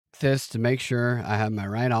this to make sure I have my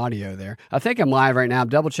right audio there. I think I'm live right now. I'm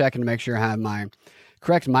double checking to make sure I have my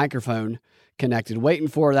correct microphone connected. Waiting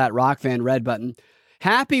for that rock fan red button.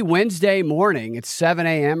 Happy Wednesday morning. It's 7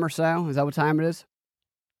 a.m. or so. Is that what time it is?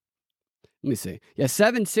 Let me see. Yeah,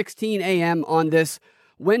 7:16 a.m. on this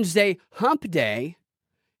Wednesday hump day.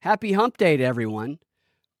 Happy hump day to everyone.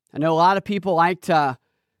 I know a lot of people like to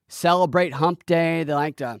celebrate hump day. They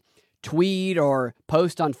like to tweet or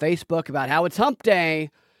post on Facebook about how it's hump day,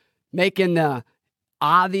 making the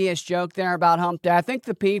obvious joke there about hump day. I think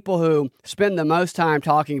the people who spend the most time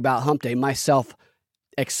talking about hump day, myself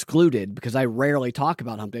excluded because I rarely talk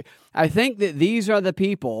about hump day, I think that these are the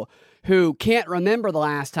people who can't remember the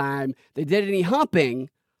last time they did any humping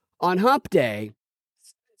on hump day.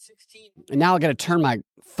 And now I got to turn my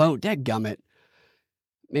phone, dadgummit.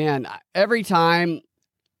 Man, every time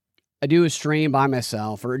I do a stream by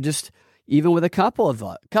myself, or just even with a couple of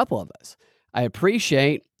us, I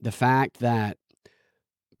appreciate the fact that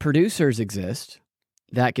producers exist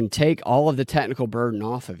that can take all of the technical burden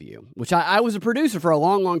off of you, which I was a producer for a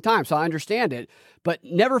long, long time, so I understand it, but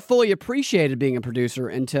never fully appreciated being a producer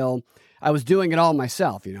until I was doing it all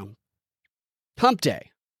myself, Hump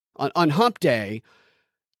day. On hump day,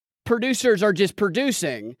 producers are just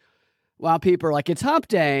producing while people are like, it's hump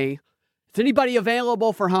day. Is anybody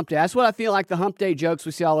available for hump day? That's what I feel like the hump day jokes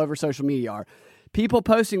we see all over social media are. People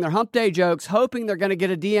posting their hump day jokes, hoping they're going to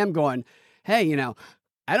get a DM going, hey,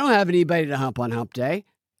 I don't have anybody to hump on hump day.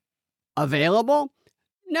 Available?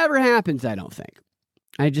 Never happens, I don't think.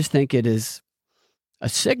 I just think it is a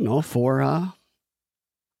signal for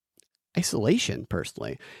isolation,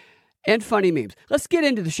 personally. And funny memes. Let's get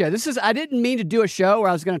into the show. I didn't mean to do a show where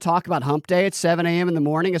I was going to talk about hump day at 7 a.m. in the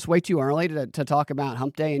morning. It's way too early to talk about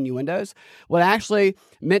hump day innuendos. What I actually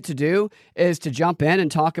meant to do is to jump in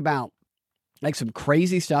and talk about like some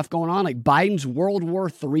crazy stuff going on, like Biden's World War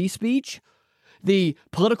III speech, the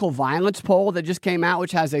political violence poll that just came out,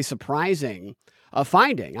 which has a surprising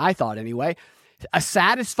finding, I thought anyway, a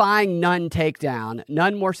satisfying none takedown,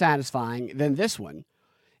 none more satisfying than this one,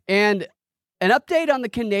 and an update on the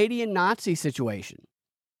Canadian Nazi situation.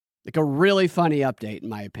 Like a really funny update, in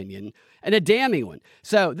my opinion, and a damning one.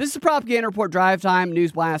 So this is a Propaganda Report Drive Time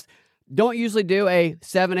News Blast. Don't usually do a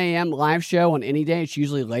 7 a.m. live show on any day. It's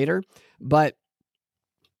usually later. But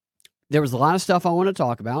there was a lot of stuff I want to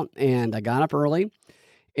talk about, and I got up early,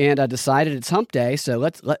 and I decided it's hump day, so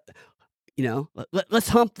let's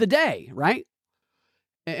hump the day, right?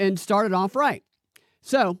 And start it off right.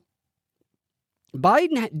 So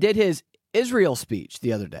Biden did his Israel speech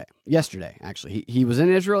yesterday, actually. He was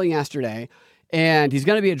in Israel yesterday, and he's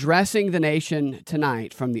going to be addressing the nation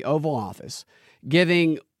tonight from the Oval Office,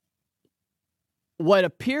 giving what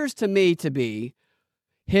appears to me to be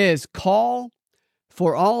his call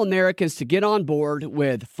for all Americans to get on board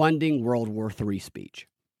with funding World War III speech.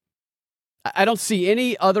 I don't see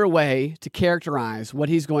any other way to characterize what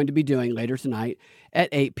he's going to be doing later tonight at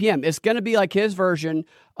 8 p.m. It's going to be like his version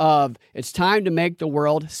of "It's time to make the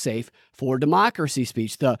world safe for democracy"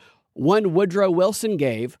 speech, the one Woodrow Wilson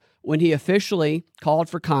gave when he officially called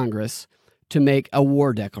for Congress to make a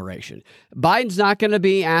war declaration. Biden's not going to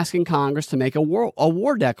be asking Congress to make a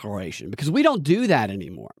war declaration because we don't do that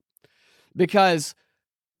anymore, because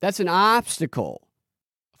that's an obstacle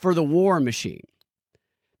for the war machine.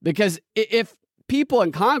 Because if people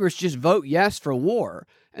in Congress just vote yes for war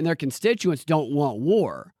and their constituents don't want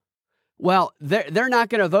war, well, they're not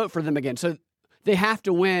going to vote for them again. So they have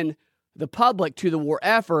to win the public to the war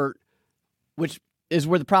effort, which is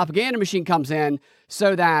where the propaganda machine comes in,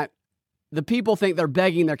 so that the people think they're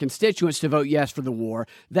begging their constituents to vote yes for the war.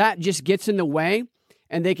 That just gets in the way,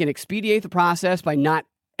 and they can expedite the process by not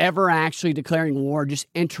ever actually declaring war, just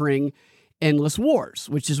entering endless wars,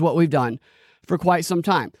 which is what we've done for quite some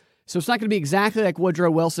time. So it's not going to be exactly like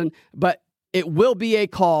Woodrow Wilson, but it will be a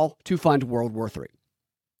call to fund World War III.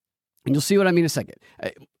 And you'll see what I mean in a second.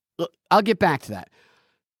 I'll get back to that.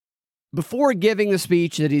 Before giving the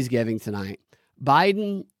speech that he's giving tonight,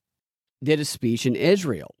 Biden did a speech in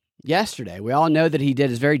Israel yesterday. We all know that he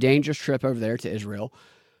did his very dangerous trip over there to Israel.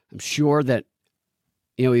 I'm sure that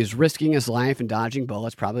he was risking his life and dodging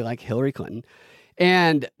bullets, probably like Hillary Clinton.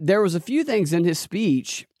 And there was a few things in his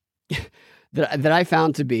speech that I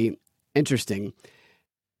found to be interesting.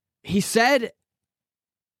 He said,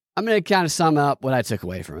 I'm going to kind of sum up what I took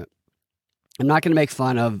away from it. I'm not going to make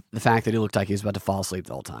fun of the fact that he looked like he was about to fall asleep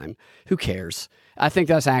the whole time. Who cares? I think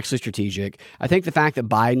that's actually strategic. I think the fact that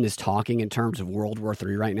Biden is talking in terms of World War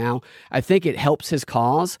III right now, I think it helps his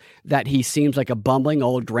cause that he seems like a bumbling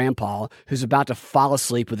old grandpa who's about to fall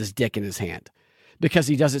asleep with his dick in his hand, because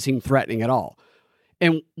he doesn't seem threatening at all.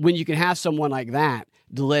 And when you can have someone like that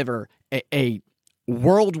deliver a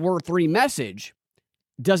World War III message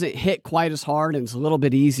doesn't hit quite as hard, and it's a little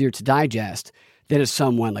bit easier to digest than if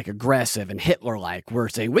someone like aggressive and Hitler-like were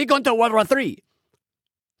saying, "We're going to World War III."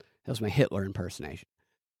 That was my Hitler impersonation.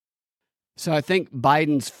 So I think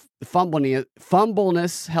Biden's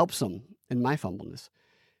fumbleness helps him in my fumbleness.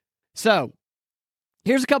 So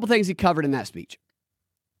here's a couple things he covered in that speech.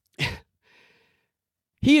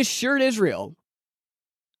 He assured Israel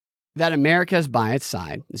that America is by its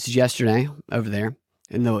side. This is yesterday over there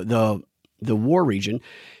in the war region.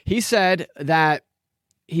 He said that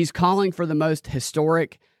he's calling for the most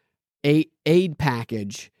historic aid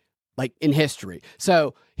package like in history.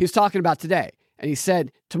 So he was talking about today, and he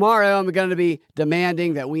said, tomorrow I'm going to be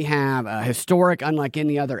demanding that we have a historic, unlike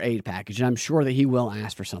any other aid package. And I'm sure that he will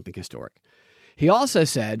ask for something historic. He also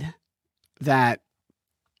said that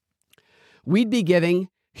we'd be giving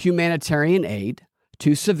humanitarian aid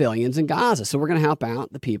to civilians in Gaza. So we're going to help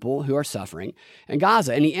out the people who are suffering in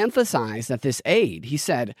Gaza. And he emphasized that this aid, he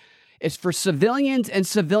said, is for civilians and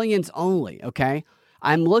civilians only, okay?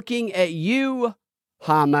 I'm looking at you,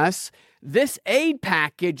 Hamas. This aid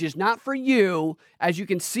package is not for you. As you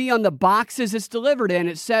can see on the boxes it's delivered in,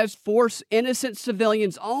 it says for innocent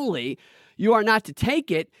civilians only. You are not to take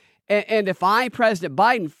it. And if I, President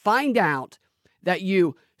Biden, find out that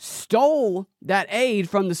you stole that aid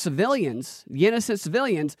from the civilians, the innocent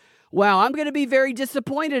civilians, well, I'm going to be very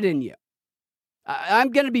disappointed in you. I'm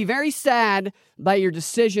going to be very sad by your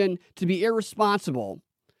decision to be irresponsible.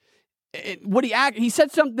 He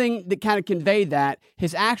said something that kind of conveyed that.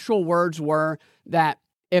 His actual words were that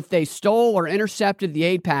if they stole or intercepted the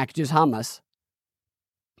aid packages, Hamas,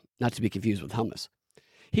 not to be confused with hummus,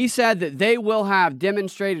 he said that they will have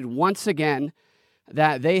demonstrated once again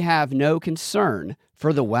that they have no concern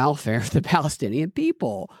for the welfare of the Palestinian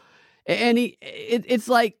people. And it's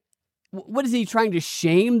like, what is he trying to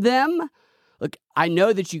shame them? Look, I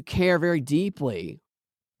know that you care very deeply,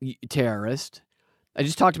 you terrorist. I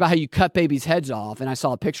just talked about how you cut babies' heads off, and I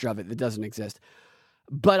saw a picture of it that doesn't exist.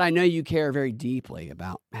 But I know you care very deeply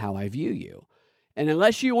about how I view you. And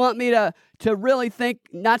unless you want me to really think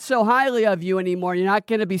not so highly of you anymore, you're not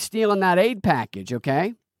going to be stealing that aid package,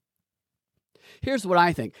 okay? Here's what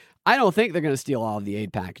I think. I don't think they're going to steal all of the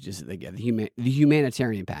aid packages that they get, the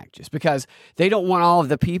humanitarian packages, because they don't want all of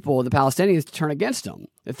the people, the Palestinians, to turn against them.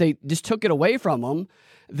 If they just took it away from them,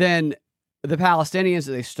 then the Palestinians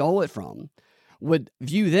that they stole it from would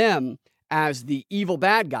view them as the evil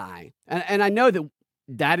bad guy. And I know that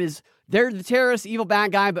they're the terrorist, evil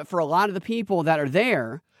bad guy, but for a lot of the people that are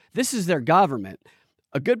there, this is their government.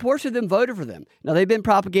 A good portion of them voted for them. Now, they've been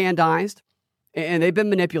propagandized, and they've been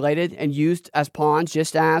manipulated and used as pawns,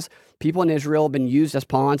 just as people in Israel have been used as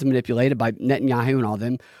pawns and manipulated by Netanyahu and all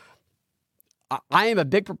them. I am a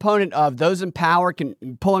big proponent of those in power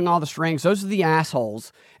pulling all the strings. Those are the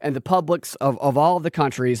assholes, and the publics of all of the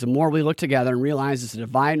countries. The more we look together and realize it's a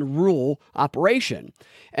divine rule operation,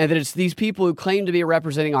 and that it's these people who claim to be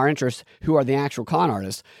representing our interests who are the actual con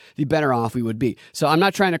artists, the better off we would be. So I'm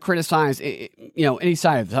not trying to criticize, any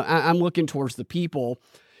side of this. I'm looking towards the people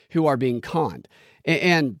who are being conned,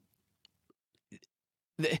 and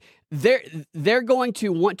they're going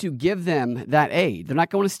to want to give them that aid. They're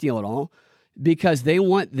not going to steal it all, because they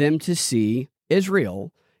want them to see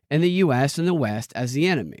Israel and the U.S. and the West as the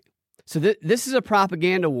enemy. So this is a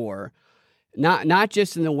propaganda war, not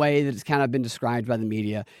just in the way that it's kind of been described by the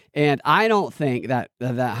media. And I don't think that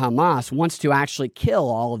Hamas wants to actually kill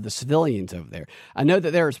all of the civilians over there. I know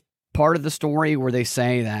that there's part of the story where they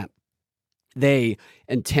say that they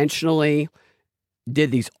intentionally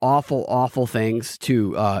did these awful, awful things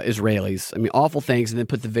to Israelis. I mean, awful things, and then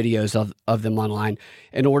put the videos of them online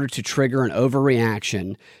in order to trigger an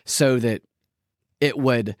overreaction so that it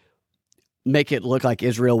would make it look like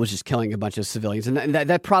Israel was just killing a bunch of civilians. And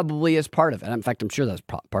that probably is part of it. In fact, I'm sure that's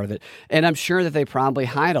part of it. And I'm sure that they probably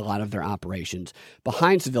hide a lot of their operations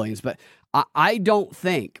behind civilians. But I don't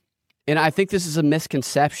think, and I think this is a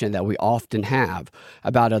misconception that we often have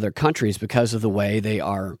about other countries because of the way they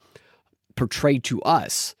are portrayed to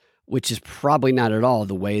us, which is probably not at all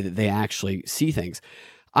the way that they actually see things.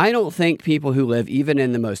 I don't think people who live even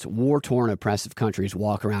in the most war-torn, oppressive countries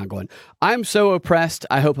walk around going, I'm so oppressed,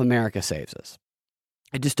 I hope America saves us.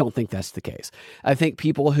 I just don't think that's the case. I think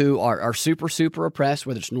people who are super, super oppressed,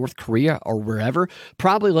 whether it's North Korea or wherever,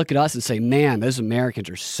 probably look at us and say, man, those Americans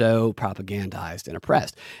are so propagandized and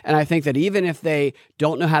oppressed. And I think that even if they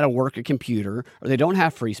don't know how to work a computer or they don't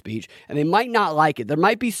have free speech, and they might not like it, there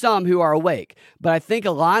might be some who are awake, but I think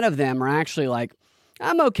a lot of them are actually like,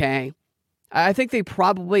 I'm okay. I think they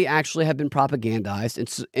probably actually have been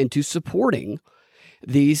propagandized into supporting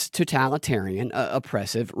these totalitarian,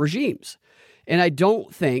 oppressive regimes. And I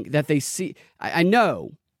don't think that they see, I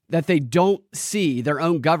know that they don't see their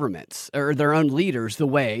own governments or their own leaders the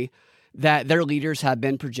way that their leaders have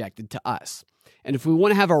been projected to us. And if we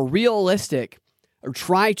want to have a realistic or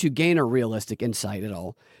try to gain a realistic insight at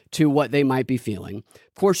all to what they might be feeling,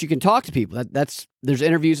 of course, you can talk to people. There's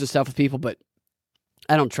interviews and stuff with people, but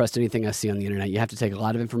I don't trust anything I see on the internet. You have to take a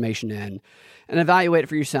lot of information in and evaluate it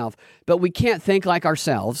for yourself. But we can't think like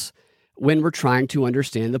ourselves when we're trying to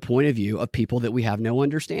understand the point of view of people that we have no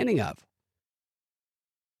understanding of.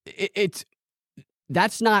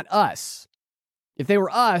 That's not us. If they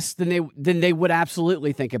were us, then they would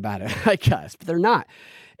absolutely think about it like us, but they're not.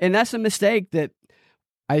 And that's a mistake that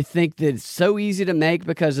I think that it's so easy to make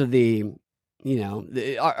because of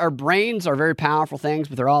our brains are very powerful things,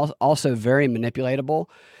 but they're also very manipulatable.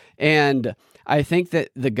 And I think that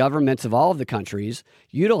the governments of all of the countries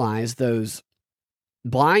utilize those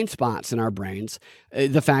blind spots in our brains,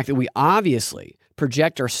 the fact that we obviously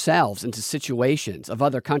project ourselves into situations of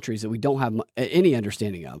other countries that we don't have any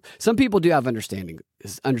understanding of. Some people do have understanding.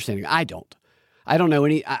 I don't. I don't know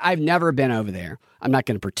any. I've never been over there. I'm not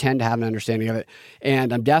going to pretend to have an understanding of it.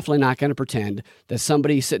 And I'm definitely not going to pretend that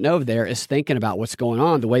somebody sitting over there is thinking about what's going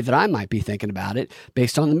on the way that I might be thinking about it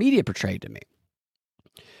based on the media portrayed to me.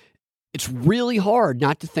 It's really hard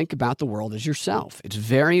not to think about the world as yourself. It's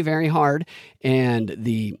very, very hard. And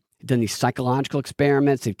done these psychological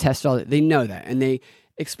experiments. They've tested all that. They know that, and they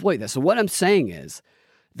exploit that. So what I'm saying is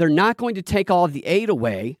they're not going to take all of the aid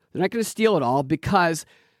away. They're not going to steal it all because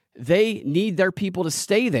they need their people to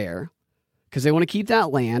stay there because they want to keep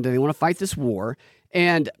that land and they want to fight this war,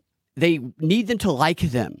 and they need them to like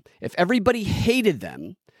them. If everybody hated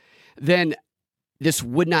them, then this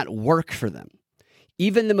would not work for them.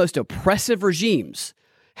 Even the most oppressive regimes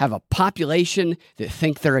have a population that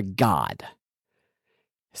think they're a god.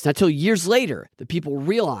 It's not until years later that people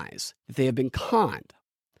realize that they have been conned.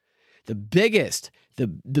 The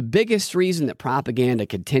biggest reason that propaganda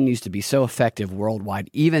continues to be so effective worldwide,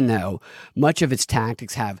 even though much of its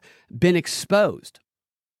tactics have been exposed,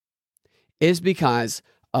 is because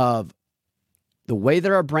of the way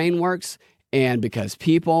that our brain works and because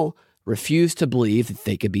people refuse to believe that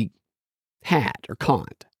they could be had or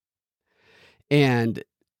conned. And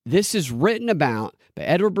this is written about by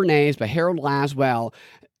Edward Bernays, by Harold Laswell,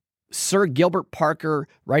 Sir Gilbert Parker,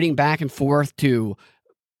 writing back and forth to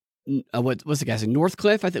what's the guy's name?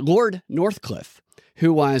 Northcliffe, I think, Lord Northcliffe,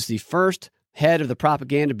 who was the first head of the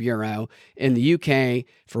Propaganda Bureau in the UK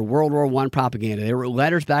for World War I propaganda. They wrote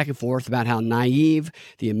letters back and forth about how naive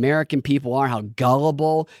the American people are, how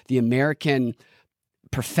gullible the American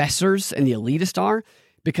professors and the elitists are,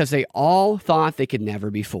 because they all thought they could never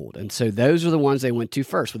be fooled. And so those are the ones they went to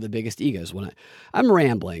first with the biggest egos. I'm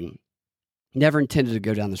rambling. Never intended to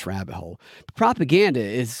go down this rabbit hole. But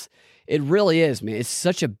propaganda it really is, man. It's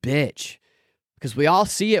such a bitch because we all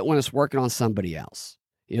see it when it's working on somebody else.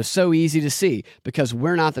 So easy to see because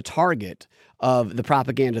we're not the target of the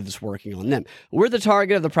propaganda that's working on them. We're the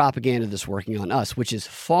target of the propaganda that's working on us, which is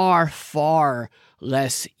far, far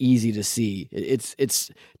less easy to see.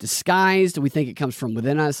 It's disguised. We think it comes from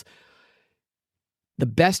within us. The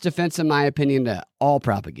best defense, in my opinion, to all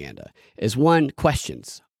propaganda is one,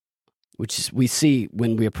 questions, which is we see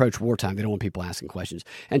when we approach wartime. They don't want people asking questions.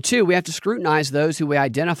 And two, we have to scrutinize those who we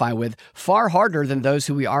identify with far harder than those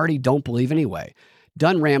who we already don't believe anyway.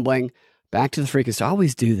 Done rambling. Back to the freaking stuff. I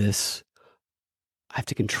always do this. I have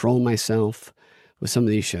to control myself with some of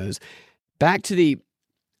these shows.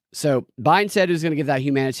 So Biden said he was going to give that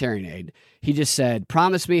humanitarian aid. He just said,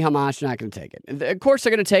 promise me how much, you're not going to take it. And of course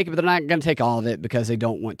they're going to take it, but they're not going to take all of it because they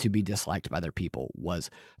don't want to be disliked by their people, was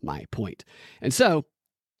my point. And so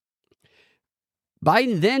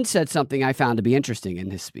Biden then said something I found to be interesting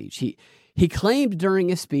in his speech. He claimed during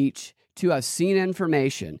his speech to have seen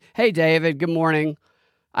information. Hey, David, good morning.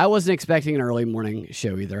 I wasn't expecting an early morning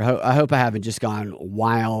show either. I hope I haven't just gone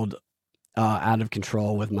wild, out of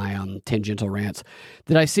control with my tangential rants.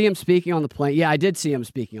 Did I see him speaking on the plane? Yeah, I did see him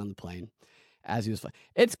speaking on the plane as he was flying.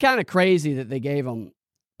 It's kind of crazy that they gave him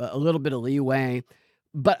a little bit of leeway.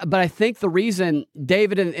 But I think the reason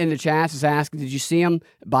David in the chat is asking, did you see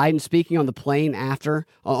Biden speaking on the plane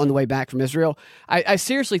on the way back from Israel? I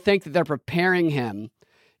seriously think that they're preparing him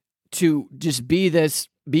to just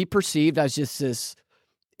be perceived as just this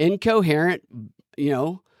incoherent,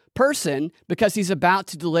 person because he's about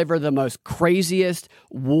to deliver the most craziest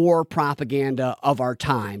war propaganda of our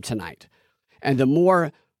time tonight. And the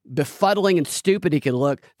more befuddling and stupid he can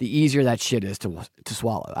look, the easier that shit is to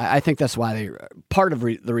swallow. I think that's why part of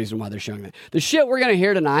the reason why they're showing that. The shit we're going to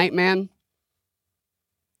hear tonight, man,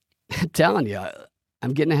 I'm telling you,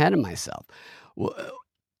 I'm getting ahead of myself.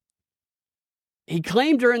 He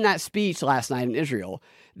claimed during that speech last night in Israel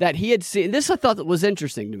that he had seen, this I thought that was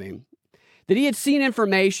interesting to me, that he had seen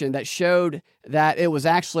information that showed that it was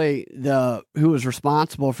actually who was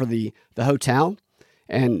responsible for the hotel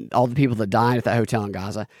and all the people that died at that hotel in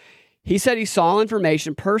Gaza. He said he saw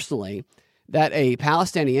information personally that a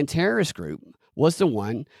Palestinian terrorist group was the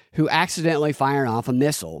one who accidentally fired off a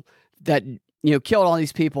missile that, killed all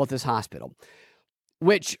these people at this hospital,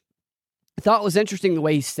 which I thought was interesting the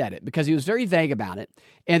way he said it, because he was very vague about it.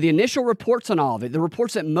 And the initial reports on all of it, the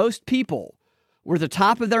reports that most people were the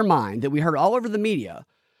top of their mind, that we heard all over the media,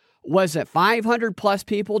 was that 500 plus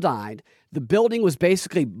people died. The building was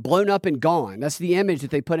basically blown up and gone. That's the image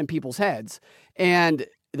that they put in people's heads. And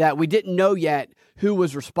that we didn't know yet who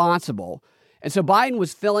was responsible. And so Biden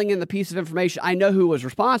was filling in the piece of information. I know who was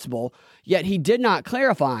responsible, yet he did not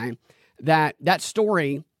clarify that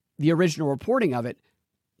story, the original reporting of it,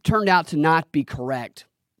 turned out to not be correct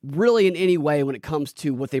really in any way when it comes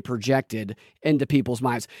to what they projected into people's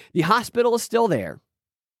minds. The hospital is still there.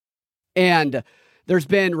 And there's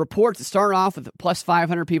been reports that started off with plus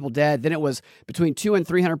 500 people dead. Then it was between 200 and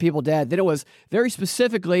 300 people dead. Then it was very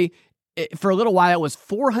specifically, for a little while, it was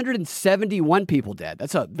 471 people dead.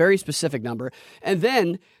 That's a very specific number. And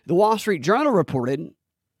then the Wall Street Journal reported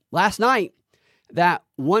last night that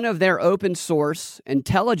one of their open source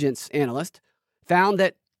intelligence analysts found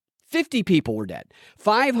that 50 people were dead,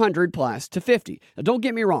 500 plus to 50. Now, don't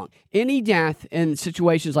get me wrong. Any death in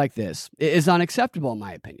situations like this is unacceptable, in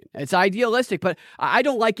my opinion. It's idealistic, but I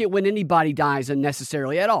don't like it when anybody dies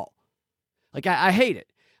unnecessarily at all. Like, I hate it.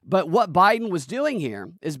 But what Biden was doing here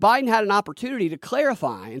is Biden had an opportunity to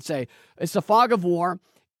clarify and say, it's the fog of war.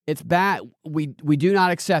 It's bad. We do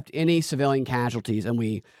not accept any civilian casualties, and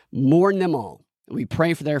we mourn them all. We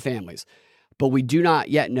pray for their families. But we do not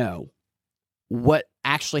yet know what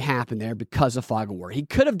actually happened there because of fog of war. He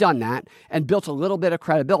could have done that and built a little bit of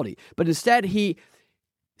credibility, but instead he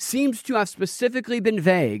seems to have specifically been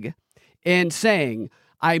vague in saying,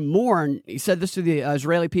 I mourn, he said this to the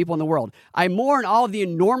Israeli people in the world, I mourn all the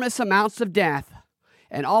enormous amounts of death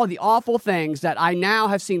and all of the awful things that I now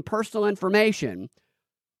have seen personal information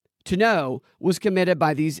to know was committed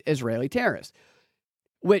by these Israeli terrorists,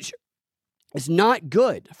 which is not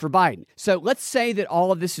good for Biden. So let's say that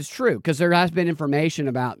all of this is true, because there has been information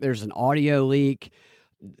about there's an audio leak.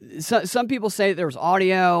 Some people say that there was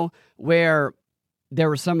audio where there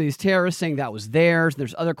were some of these terrorists saying that was theirs.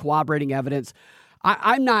 There's other corroborating evidence.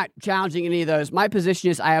 I'm not challenging any of those. My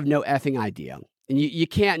position is I have no effing idea. And you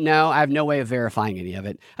can't know. I have no way of verifying any of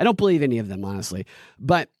it. I don't believe any of them, honestly.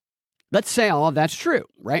 But let's say all of that's true,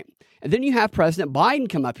 right? And then you have President Biden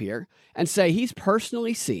come up here and say he's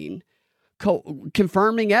personally seen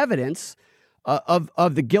confirming evidence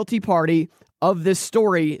of the guilty party of this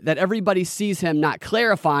story that everybody sees him not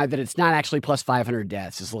clarify that it's not actually plus 500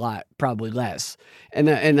 deaths. It's a lot, probably less. And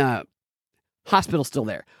the hospital's still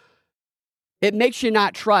there. It makes you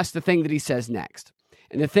not trust the thing that he says next.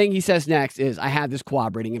 And the thing he says next is, I have this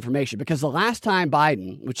corroborating information. Because the last time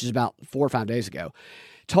Biden, which is about 4 or 5 days ago,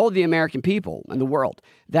 told the American people and the world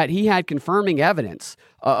that he had confirming evidence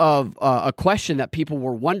of a question that people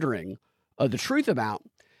were wondering the truth about,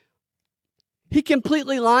 he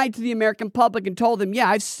completely lied to the American public and told them, yeah,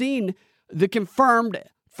 I've seen the confirmed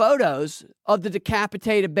photos of the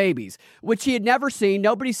decapitated babies, which he had never seen.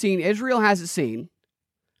 Nobody's seen. Israel hasn't seen.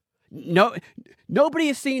 Nobody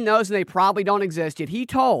has seen those, and they probably don't exist. Yet he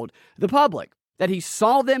told the public that he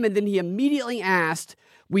saw them, and then he immediately asked,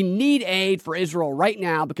 we need aid for Israel right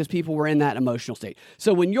now, because people were in that emotional state.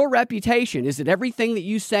 So when your reputation is that everything that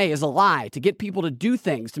you say is a lie to get people to do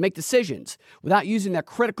things, to make decisions without using their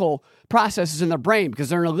critical processes in their brain because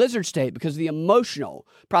they're in a lizard state because of the emotional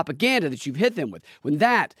propaganda that you've hit them with, when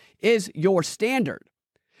that is your standard,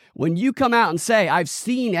 when you come out and say, I've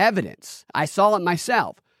seen evidence, I saw it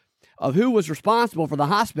myself, of who was responsible for the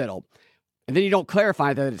hospital, and then you don't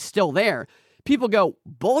clarify that it's still there, people go,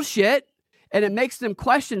 bullshit. And it makes them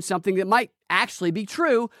question something that might actually be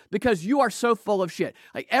true because you are so full of shit.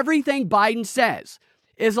 Like, everything Biden says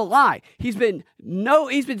is a lie. He's been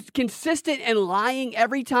consistent in lying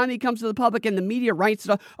every time he comes to the public, and the media writes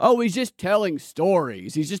it up. Oh, he's just telling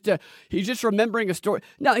stories. He's just remembering a story.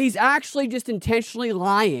 No, he's actually just intentionally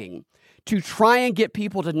lying to try and get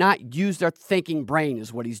people to not use their thinking brain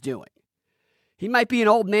is what he's doing. He might be an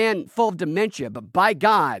old man full of dementia, but by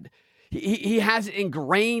God, he has it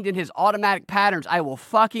ingrained in his automatic patterns. I will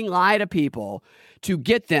fucking lie to people to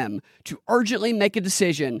get them to urgently make a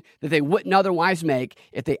decision that they wouldn't otherwise make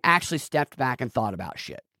if they actually stepped back and thought about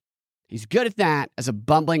shit. He's good at that as a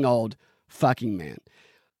bumbling old fucking man.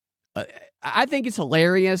 I think it's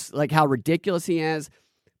hilarious, like how ridiculous he is.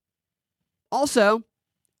 Also,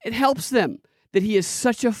 it helps them that he is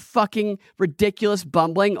such a fucking ridiculous,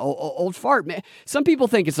 bumbling old fart. Man, some people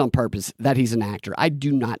think it's on purpose that he's an actor. I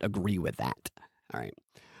do not agree with that. All right.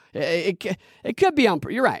 It could be on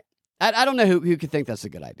purpose. You're right. I don't know who could think that's a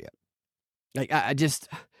good idea. Like,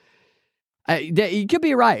 you could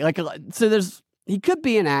be right. Like, so he could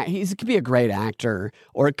be he could be a great actor,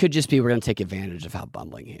 or it could just be we're going to take advantage of how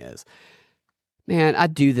bumbling he is. Man, I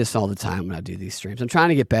do this all the time when I do these streams. I'm trying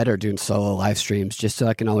to get better at doing solo live streams just so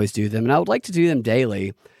I can always do them. And I would like to do them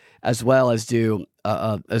daily, as well as do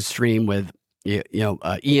a stream with,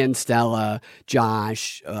 Ian, Stella,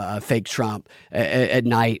 Josh, Fake Trump at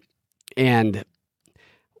night. And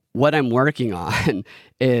what I'm working on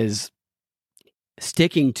is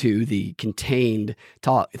sticking to the contained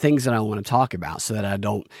things that I want to talk about, so that I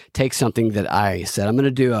don't take something that I said I'm going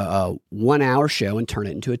to do a 1 hour show and turn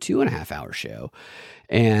it into a 2.5 hour show.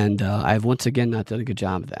 And I've once again not done a good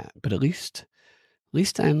job of that, but at least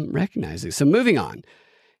I'm recognizing. So moving on.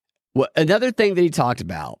 Well, another thing that he talked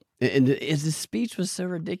about is his speech was so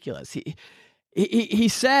ridiculous. He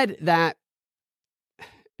said that,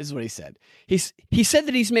 this is what he said. He said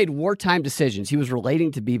that he's made wartime decisions. He was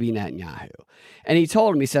relating to Bibi Netanyahu. And he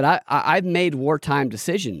told him, he said, I've made wartime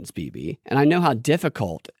decisions, Bibi, and I know how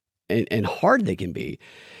difficult and hard they can be.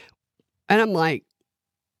 And I'm like,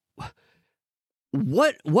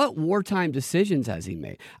 what wartime decisions has he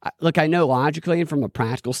made? Look, I know logically and from a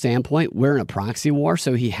practical standpoint, we're in a proxy war,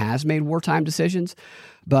 so he has made wartime decisions,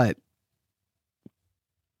 but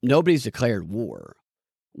nobody's declared war.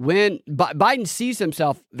 When Biden sees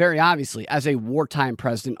himself very obviously as a wartime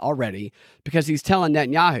president already, because he's telling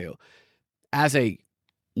Netanyahu, as a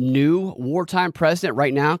new wartime president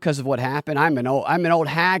right now, because of what happened, I'm an old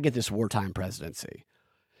hag at this wartime presidency,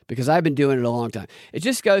 because I've been doing it a long time. It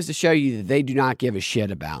just goes to show you that they do not give a shit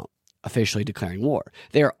about officially declaring war.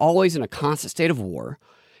 They are always in a constant state of war.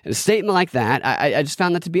 And a statement like that, I just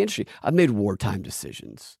found that to be interesting. I've made wartime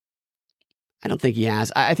decisions. I don't think he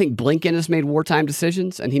has. I think Blinken has made wartime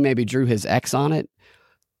decisions, and he maybe drew his X on it.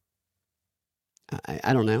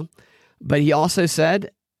 I don't know. But he also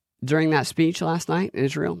said during that speech last night in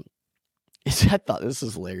Israel, I thought this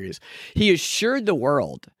was hilarious. He assured the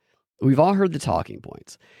world, we've all heard the talking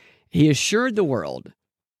points. He assured the world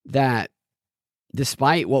that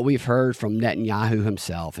despite what we've heard from Netanyahu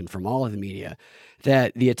himself and from all of the media,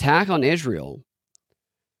 that the attack on Israel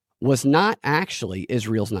was not actually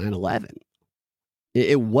Israel's 9/11.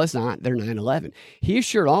 It was not their 9/11. He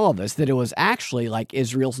assured all of us that it was actually like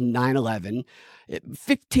Israel's 9/11,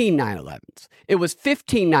 15 9/11s. It was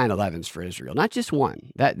 15 9/11s for Israel, not just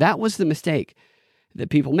one. That was the mistake that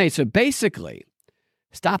people made. So basically,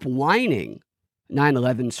 stop whining,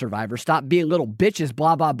 9/11 survivors. Stop being little bitches,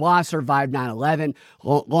 blah, blah, blah, survived 9/11,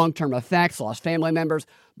 long-term effects, lost family members.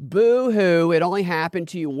 Boo-hoo, it only happened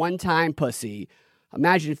to you one time, pussy.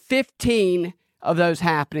 Imagine 15 of those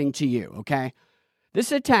happening to you, okay?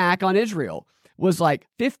 This attack on Israel was like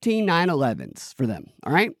 15 9/11s for them,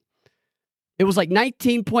 all right? It was like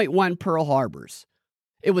 19.1 Pearl Harbors.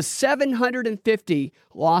 It was 750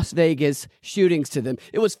 Las Vegas shootings to them.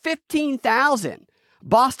 It was 15,000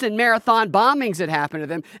 Boston Marathon bombings that happened to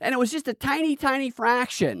them, and it was just a tiny, tiny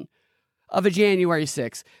fraction of a January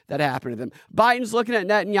 6th that happened to them. Biden's looking at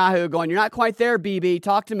Netanyahu going, you're not quite there, BB,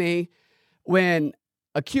 talk to me. When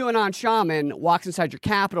a QAnon shaman walks inside your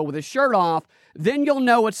Capitol with his shirt off, then you'll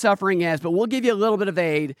know what suffering is, but we'll give you a little bit of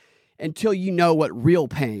aid until you know what real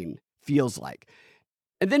pain feels like.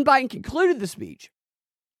 And then Biden concluded the speech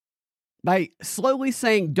by slowly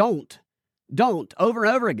saying don't, over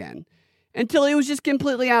and over again, until he was just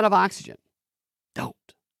completely out of oxygen. Don't.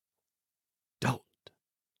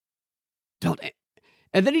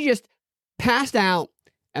 And then he just passed out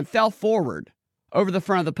and fell forward over the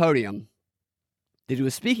front of the podium that he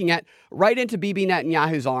was speaking at, right into Bibi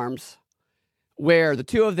Netanyahu's arms, where the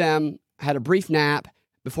two of them had a brief nap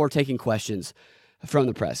before taking questions from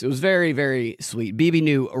the press. It was very, very sweet. Bibi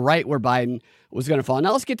knew right where Biden was going to fall.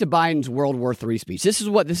 Now let's get to Biden's World War III speech. This is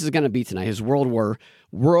what this is going to be tonight, his World War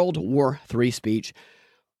III speech.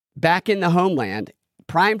 Back in the homeland,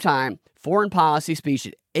 primetime foreign policy speech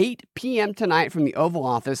at 8 p.m. tonight from the Oval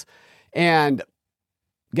Office, and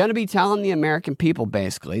going to be telling the American people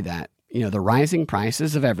basically that, the rising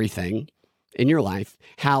prices of everything in your life,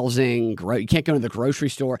 housing, you can't go to the grocery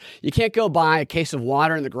store. You can't go buy a case of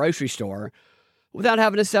water in the grocery store without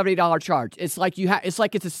having a $70 charge. It's like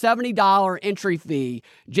it's a $70 entry fee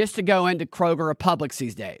just to go into Kroger or Publix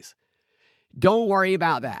these days. Don't worry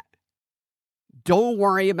about that. Don't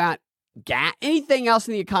worry about anything else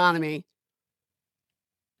in the economy.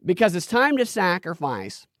 because it's time to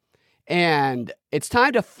sacrifice and it's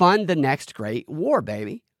time to fund the next great war,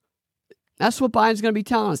 baby. That's what Biden's going to be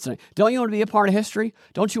telling us tonight. Don't you want to be a part of history?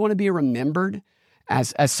 Don't you want to be remembered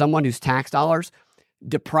as someone whose tax dollars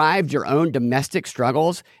deprived your own domestic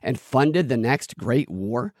struggles and funded the next great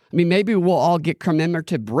war? I mean, maybe we'll all get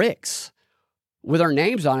commemorative bricks with our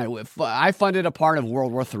names on it. I funded a part of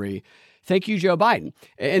World War III. Thank you, Joe Biden.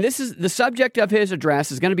 And this is the subject of his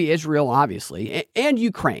address is going to be Israel, obviously, and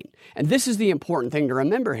Ukraine. And this is the important thing to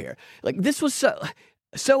remember here. Like, this was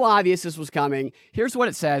so obvious this was coming. Here's what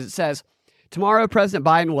it says. It says, tomorrow, President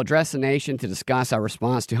Biden will address the nation to discuss our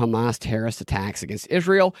response to Hamas terrorist attacks against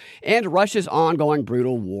Israel and Russia's ongoing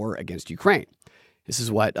brutal war against Ukraine. This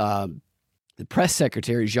is what the press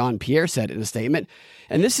secretary, Jean-Pierre, said in a statement.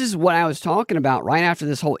 And this is what I was talking about right after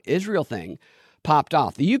this whole Israel thing popped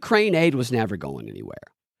off. The Ukraine aid was never going anywhere.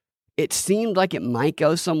 It seemed like it might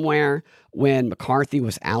go somewhere when McCarthy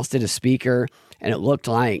was ousted as speaker, and it looked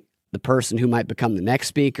like the person who might become the next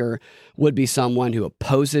speaker would be someone who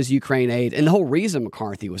opposes Ukraine aid. And the whole reason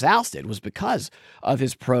McCarthy was ousted was because of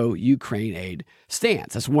his pro-Ukraine aid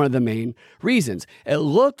stance. That's one of the main reasons. It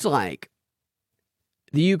looked like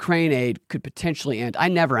the Ukraine aid could potentially end. I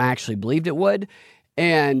never actually believed it would.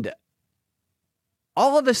 And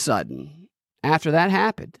all of a sudden, after that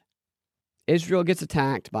happened, Israel gets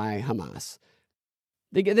attacked by Hamas.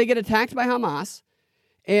 They get attacked by Hamas,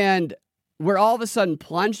 and we're all of a sudden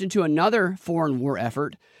plunged into another foreign war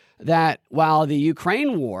effort that, while the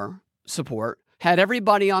Ukraine war support had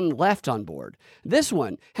everybody on the left on board, this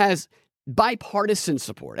one has bipartisan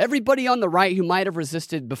support. Everybody on the right who might have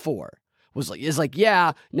resisted before is like,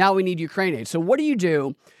 yeah, now we need Ukraine aid. So what do you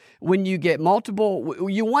do when you get you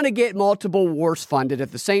want to get multiple wars funded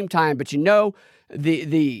at the same time, but you know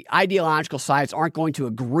the ideological sides aren't going to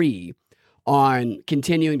agree on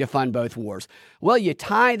continuing to fund both wars? Well, you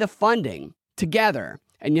tie the funding together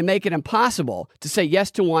and you make it impossible to say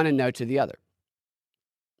yes to one and no to the other.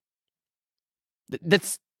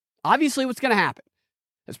 That's obviously what's going to happen.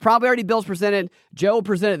 There's probably already bills presented. Joe will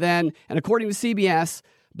present it then. And according to CBS,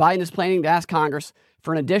 Biden is planning to ask Congress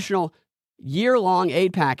for an additional year-long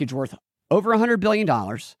aid package worth over $100 billion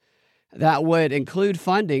that would include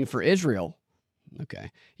funding for Israel,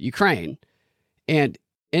 Ukraine, and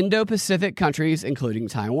Indo-Pacific countries, including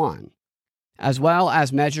Taiwan, as well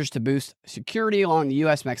as measures to boost security along the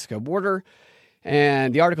U.S.-Mexico border.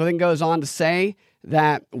 And the article then goes on to say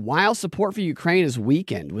that while support for Ukraine is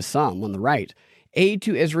weakened with some on the right, aid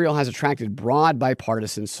to Israel has attracted broad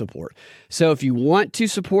bipartisan support. So if you want to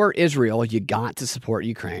support Israel, you got to support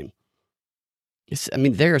Ukraine.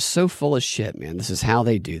 They are so full of shit, man. This is how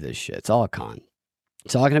they do this shit. It's all a con.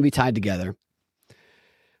 It's all going to be tied together.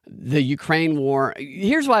 The Ukraine war,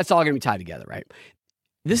 here's why it's all going to be tied together, right?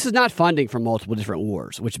 This is not funding for multiple different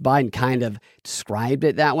wars, which Biden kind of described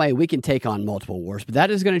it that way. We can take on multiple wars, but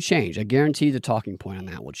that is going to change. I guarantee the talking point on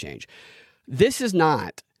that will change. This is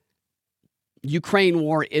not Ukraine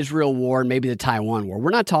war, Israel war, and maybe the Taiwan war. We're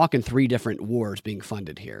not talking 3 different wars being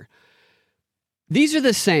funded here. These are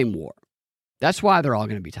the same war. That's why they're all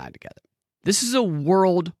going to be tied together. This is a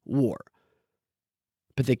world war.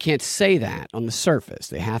 But they can't say that on the surface.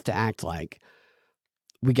 They have to act like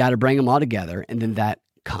we got to bring them all together, and then that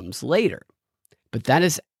comes later. But that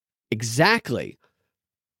is exactly,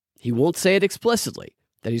 he won't say it explicitly,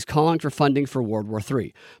 that he's calling for funding for World War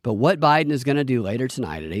III. But what Biden is going to do later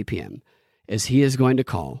tonight at 8 p.m. is he is going to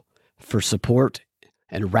call for support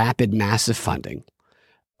and rapid, massive funding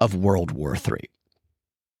of World War III.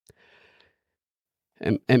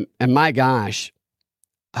 And my gosh,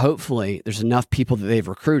 hopefully there's enough people that they've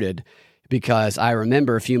recruited, because I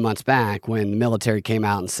remember a few months back when the military came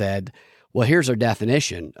out and said, well, here's our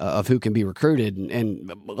definition of who can be recruited. And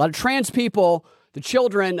a lot of trans people, the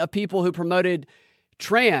children of people who promoted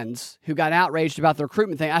trans, who got outraged about the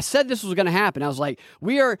recruitment thing. I said this was going to happen. I was like,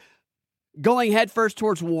 we are going headfirst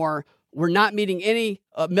towards war. We're not meeting any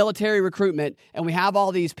military recruitment. And we have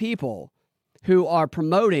all these people who are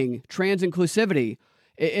promoting trans inclusivity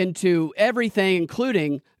into everything,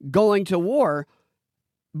 including going to war.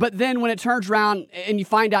 But then when it turns around and you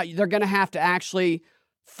find out they're going to have to actually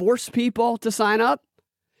force people to sign up,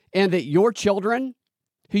 and that your children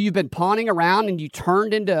who you've been pawning around and you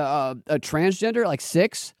turned into a transgender, like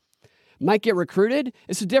 6, might get recruited,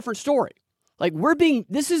 it's a different story. Like,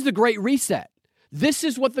 this is the Great Reset. This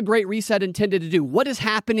is what the Great Reset intended to do. What is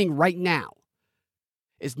happening right now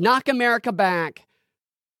is knock America back,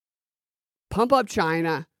 pump up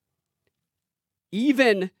China,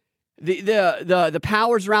 even the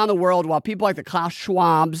powers around the world, while people like the Klaus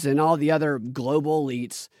Schwabs and all the other global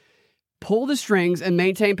elites pull the strings and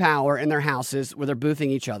maintain power in their houses where they're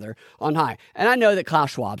boothing each other on high. And I know that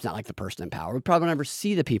Klaus Schwab's not like the person in power. We probably never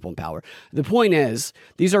see the people in power. The point is,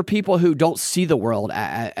 these are people who don't see the world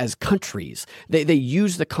as countries. They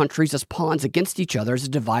use the countries as pawns against each other as a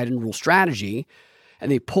divide and rule strategy.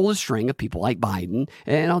 And they pull the string of people like Biden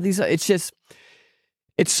and all these.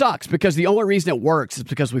 It sucks because the only reason it works is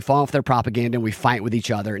because we fall off their propaganda and we fight with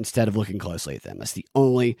each other instead of looking closely at them. That's the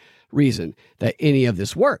only reason that any of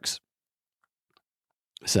this works.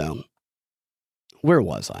 So, where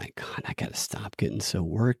was I? God, I got to stop getting so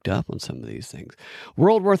worked up on some of these things.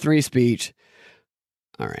 World War III speech.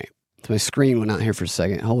 All right. So my screen went out here for a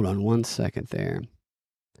second. Hold on 1 second there.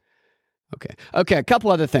 Okay, a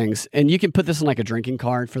couple other things. And you can put this in like a drinking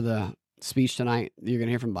card for the speech tonight you're going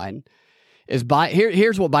to hear from Biden.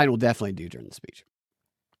 Here's what Biden will definitely do during the speech.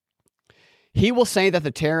 He will say that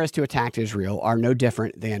the terrorists who attacked Israel are no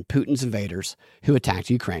different than Putin's invaders who attacked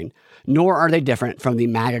Ukraine, nor are they different from the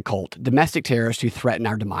MAGA cult, domestic terrorists who threaten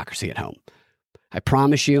our democracy at home. I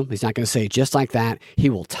promise you, he's not going to say it just like that. He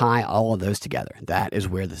will tie all of those together. That is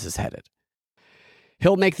where this is headed.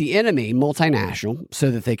 He'll make the enemy multinational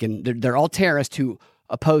so that they're all terrorists who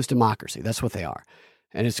oppose democracy. That's what they are.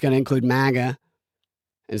 And it's going to include MAGA.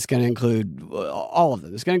 It's going to include all of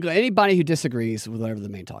them. It's going to include anybody who disagrees with whatever the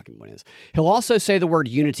main talking point is. He'll also say the word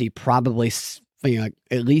unity probably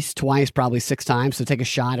at least twice, probably 6 times. So take a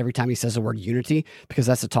shot every time he says the word unity because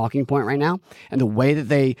that's a talking point right now. And the way that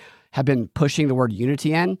they have been pushing the word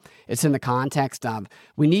unity in, it's in the context of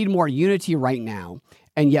we need more unity right now.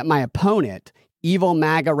 And yet my opponent, evil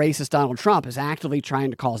MAGA racist Donald Trump, is actively trying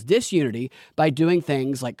to cause disunity by doing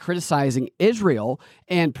things like criticizing Israel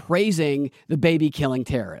and praising the baby-killing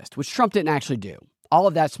terrorist, which Trump didn't actually do. All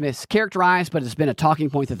of that's mischaracterized, but it's been a talking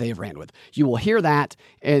point that they've ran with. You will hear that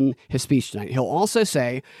in his speech tonight. He'll also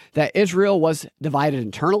say that Israel was divided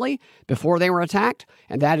internally before they were attacked,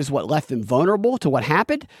 and that is what left them vulnerable to what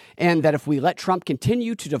happened, and that if we let Trump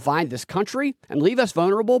continue to divide this country and leave us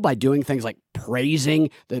vulnerable by doing things like praising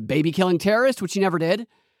the baby-killing terrorist, which he never did,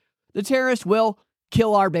 the terrorist will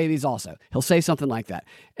kill our babies also. He'll say something like that.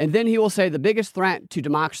 And then he will say the biggest threat to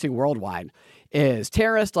democracy worldwide is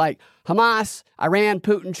terrorists like Hamas, Iran,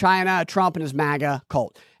 Putin, China, Trump, and his MAGA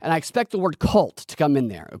cult. And I expect the word cult to come in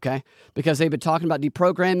there, okay? Because they've been talking about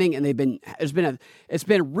deprogramming, and it's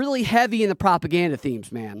been really heavy in the propaganda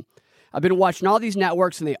themes, man. I've been watching all these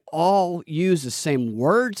networks, and they all use the same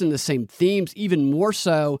words and the same themes, even more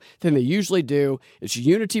so than they usually do. It's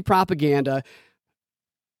unity propaganda.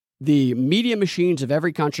 The media machines of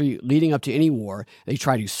every country leading up to any war, they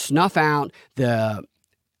try to snuff out the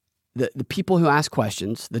people who ask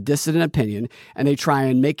questions, the dissident opinion, and they try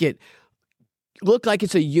and make it look like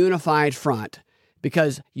it's a unified front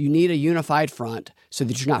because you need a unified front so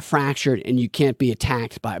that you're not fractured and you can't be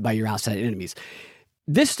attacked by your outside enemies.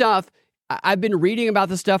 This stuff, I've been reading about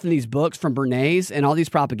this stuff in these books from Bernays and all these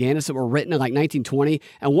propagandists that were written in like 1920,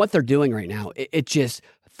 and what they're doing right now, it just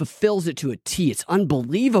fulfills it to a T. It's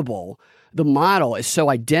unbelievable. The model is so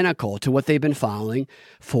identical to what they've been following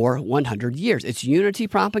for 100 years. It's unity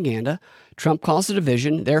propaganda. Trump calls it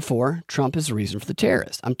division. Therefore, Trump is the reason for the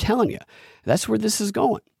terrorists. I'm telling you, that's where this is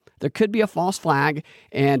going. There could be a false flag,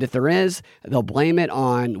 and if there is, they'll blame it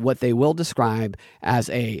on what they will describe as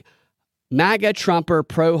a MAGA Trumper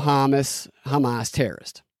pro-Hamas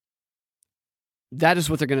terrorist. That is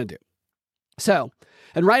what they're going to do. So,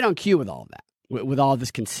 and right on cue with all of that, with all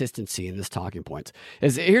this consistency and this talking points,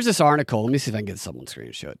 here's this article. Let me see if I can get someone on screen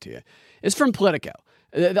and show it to you. It's from Politico.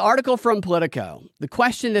 The article from Politico, the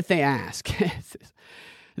question that they ask,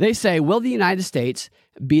 they say, will the United States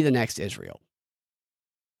be the next Israel?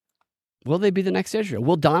 Will they be the next Israel?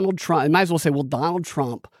 Will Donald Trump, I might as well say, will Donald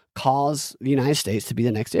Trump cause the United States to be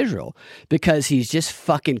the next Israel? Because he's just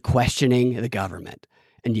fucking questioning the government.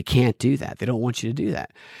 And you can't do that. They don't want you to do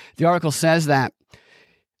that. The article says that,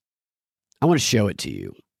 I want to show it to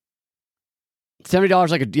you.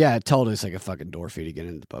 $70 I told us like a fucking door fee to get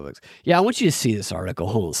into the Publix. Yeah, I want you to see this article.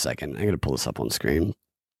 Hold on a second. I got to pull this up on the screen.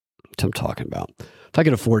 What I'm talking about. If I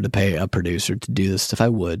could afford to pay a producer to do this stuff, I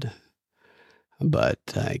would. But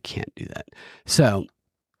I can't do that. So,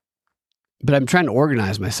 but I'm trying to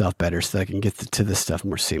organize myself better so that I can get to this stuff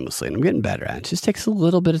more seamlessly. And I'm getting better at it. It just takes a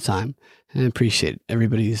little bit of time. And I appreciate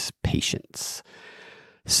everybody's patience.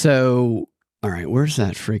 So, all right, where's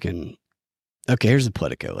that freaking... Okay, here's the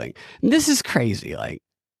Politico link. And this is crazy. Like,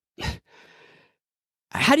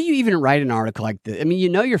 how do you even write an article like this? I mean, you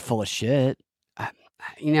know you're full of shit.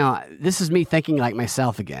 this is me thinking like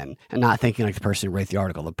myself again and not thinking like the person who wrote the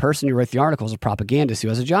article. The person who wrote the article is a propagandist who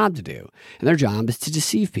has a job to do, and their job is to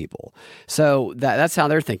deceive people. So that's how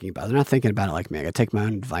they're thinking about it. They're not thinking about it like me. I got to take my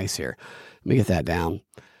own advice here. Let me get that down.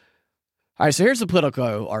 All right, so here's the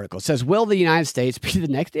Politico article. It says, will the United States be the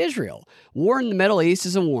next Israel? War in the Middle East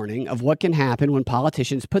is a warning of what can happen when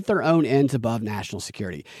politicians put their own ends above national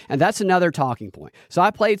security. And that's another talking point. So I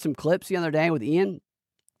played some clips the other day with Ian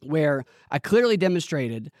where I clearly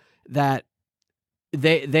demonstrated that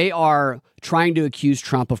they are trying to accuse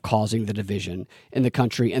Trump of causing the division in the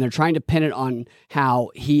country, and they're trying to pin it on how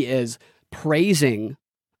he is praising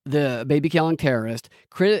the baby-killing terrorist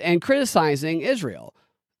and criticizing Israel.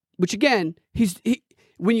 Which again,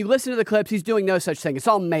 when you listen to the clips, he's doing no such thing. It's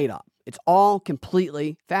all made up. It's all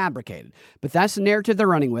completely fabricated. But that's the narrative they're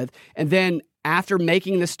running with. And then after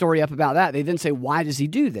making this story up about that, they then say, why does he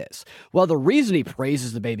do this? Well, the reason he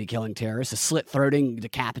praises the baby-killing terrorist, the slit-throating,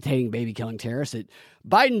 decapitating baby-killing terrorist that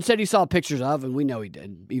Biden said he saw pictures of, and we know he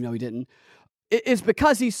did, even though he didn't, is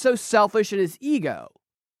because he's so selfish in his ego.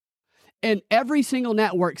 And every single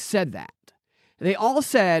network said that. They all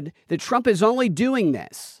said that Trump is only doing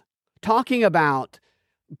this. Talking about,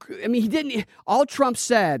 all Trump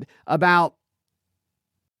said about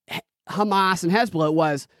Hamas and Hezbollah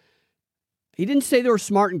was, he didn't say they were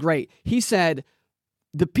smart and great. He said,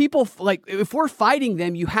 the people, like, if we're fighting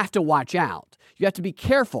them, you have to watch out. You have to be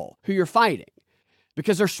careful who you're fighting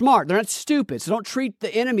because they're smart. They're not stupid. So don't treat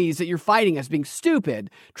the enemies that you're fighting as being stupid.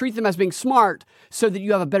 Treat them as being smart so that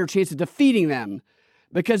you have a better chance of defeating them.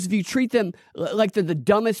 Because if you treat them like they're the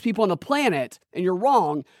dumbest people on the planet and you're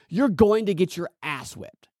wrong, you're going to get your ass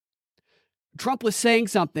whipped. Trump was saying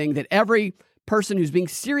something that every person who's being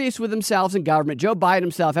serious with themselves in government, Joe Biden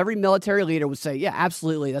himself, every military leader would say, yeah,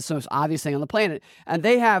 absolutely, that's the most obvious thing on the planet. And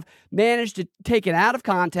they have managed to take it out of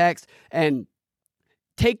context and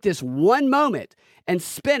take this one moment and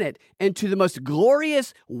spin it into the most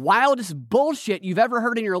glorious, wildest bullshit you've ever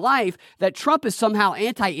heard in your life, that Trump is somehow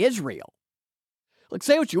anti-Israel. Look,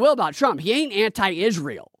 say what you will about Trump. He ain't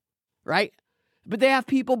anti-Israel, right? But they have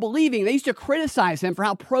people believing. They used to criticize him for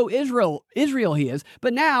how pro-Israel he is,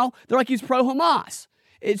 but now they're like he's pro-Hamas.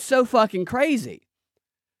 It's so fucking crazy.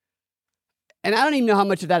 And I don't even know how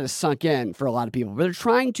much of that has sunk in for a lot of people, but they're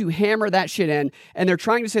trying to hammer that shit in, and they're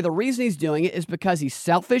trying to say the reason he's doing it is because he's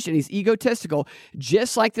selfish and he's egotistical,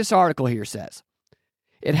 just like this article here says.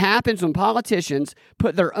 It happens when politicians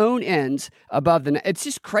put their own ends above the... It's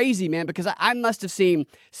just crazy, man, because I must have seen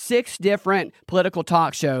 6 different political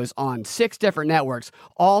talk shows on 6 different networks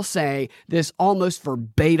all say this almost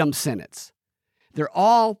verbatim sentence. They're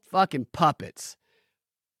all fucking puppets.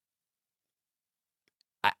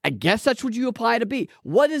 I guess that's what you apply to be.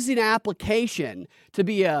 What is an application to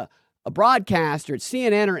be a broadcaster at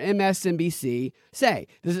CNN or MSNBC say?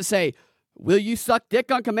 Does it say, will you suck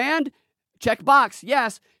dick on command? Check box.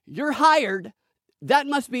 Yes, you're hired. That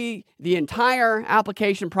must be the entire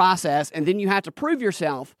application process. And then you have to prove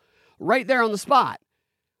yourself right there on the spot.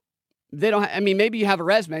 They don't, maybe you have a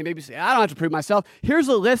resume. Maybe you say, I don't have to prove myself. Here's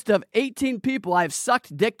a list of 18 people I've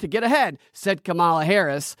sucked dick to get ahead, said Kamala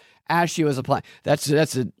Harris as she was applying. That's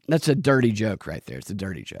a dirty joke right there. It's a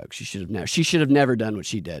dirty joke. She should have never done what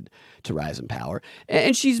she did to rise in power.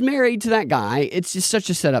 And she's married to that guy. It's just such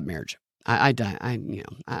a setup marriage. I'm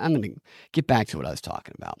going to get back to what I was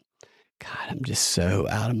talking about. God, I'm just so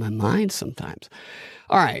out of my mind sometimes.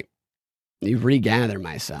 All right. You regather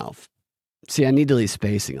myself. See, I need to leave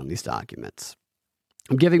spacing on these documents.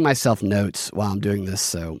 I'm giving myself notes while I'm doing this,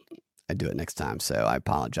 so I do it next time. So I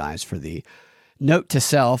apologize for the note to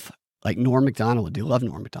self, like Norm Macdonald would do. Love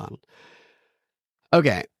Norm Macdonald.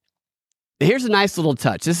 Okay. Here's a nice little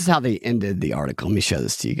touch. This is how they ended the article. Let me show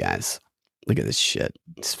this to you guys. Look at this shit.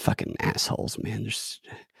 These fucking assholes, man.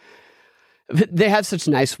 They have such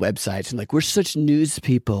nice websites and like, we're such news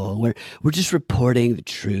people. We're just reporting the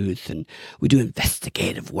truth and we do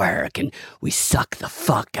investigative work and we suck the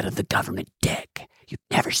fuck out of the government dick. You've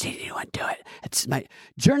never seen anyone do it. It's my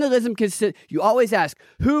journalism. You always ask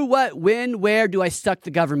who, what, when, where do I suck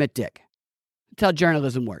the government dick? That's how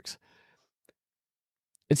journalism works.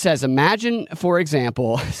 It says, imagine, for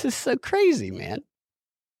example, this is so crazy, man.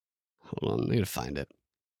 Hold on, I need to find it.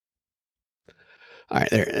 All right,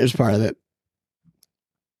 there's part of it.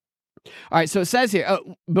 All right, so it says here,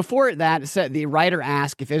 before that, it said the writer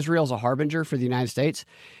asked if Israel's a harbinger for the United States.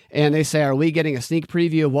 And they say, are we getting a sneak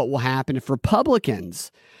preview of what will happen if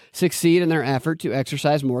Republicans succeed in their effort to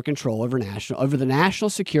exercise more control over the national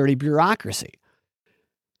security bureaucracy?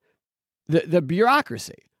 The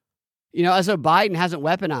bureaucracy. As though Biden hasn't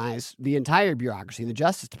weaponized the entire bureaucracy, the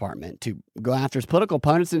Justice Department, to go after his political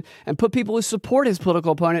opponents and put people who support his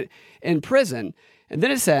political opponent in prison. And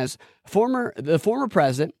then it says, the former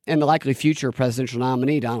president and the likely future presidential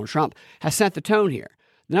nominee, Donald Trump, has set the tone here.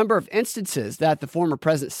 The number of instances that the former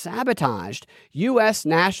president sabotaged U.S.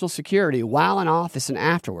 national security while in office and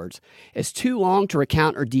afterwards is too long to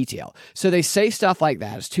recount or detail. So they say stuff like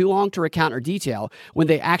that. It's too long to recount or detail when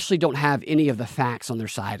they actually don't have any of the facts on their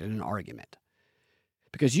side in an argument.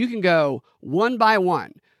 Because you can go one by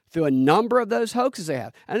one through a number of those hoaxes they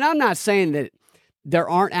have. And I'm not saying that there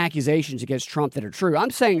aren't accusations against Trump that are true.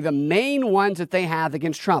 I'm saying the main ones that they have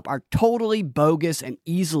against Trump are totally bogus and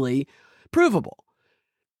easily provable.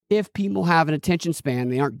 If people have an attention span,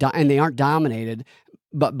 they aren't dominated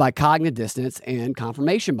by cognitive dissonance and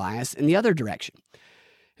confirmation bias in the other direction.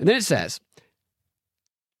 And then it says,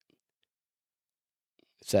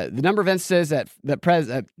 the number of instances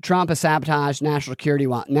that Trump has sabotaged national security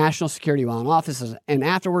while in office and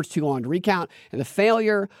afterwards too long to recount, and the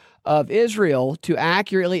failure of Israel to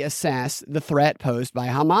accurately assess the threat posed by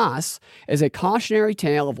Hamas is a cautionary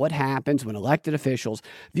tale of what happens when elected officials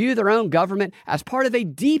view their own government as part of a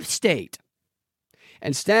deep state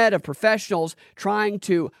instead of professionals trying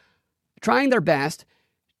their best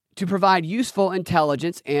to provide useful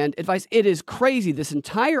intelligence and advice. It is crazy. This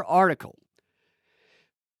entire article,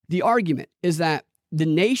 the argument is that the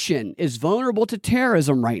nation is vulnerable to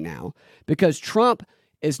terrorism right now because Trump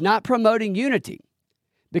is not promoting unity.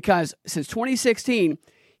 Because since 2016,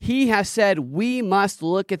 he has said we must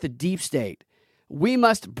look at the deep state. We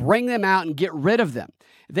must bring them out and get rid of them.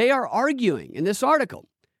 They are arguing in this article,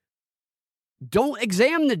 don't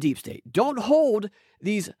examine the deep state. Don't hold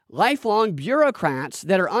these lifelong bureaucrats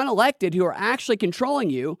that are unelected who are actually controlling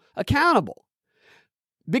you accountable.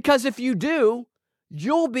 Because if you do,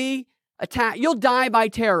 you'll be attacked. You'll die by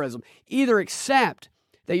terrorism. Either accept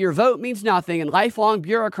that your vote means nothing and lifelong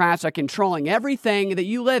bureaucrats are controlling everything that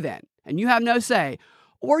you live in and you have no say,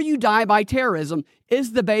 or you die by terrorism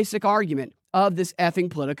is the basic argument of this effing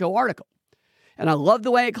Politico article. And I love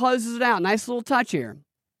the way it closes it out. Nice little touch here.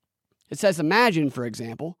 It says, imagine, for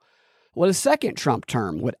example, what a second Trump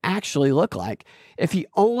term would actually look like if he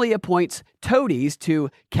only appoints toadies to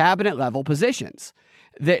cabinet-level positions.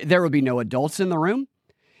 There would be no adults in the room.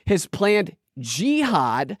 His planned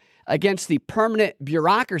jihad against the permanent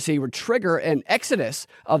bureaucracy would trigger an exodus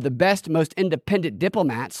of the best, most independent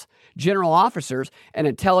diplomats, general officers, and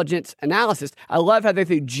intelligence analysts. I love how they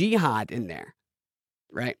threw jihad in there,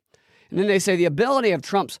 right? And then they say the ability of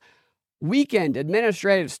Trump's weakened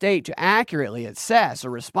administrative state to accurately assess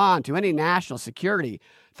or respond to any national security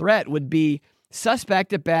threat would be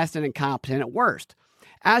suspect at best and incompetent at worst,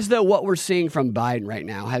 as though what we're seeing from Biden right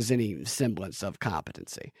now has any semblance of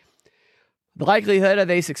competency. The likelihood of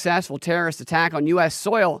a successful terrorist attack on U.S.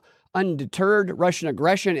 soil undeterred Russian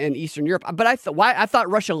aggression in Eastern Europe. But I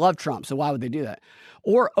thought Russia loved Trump, so why would they do that?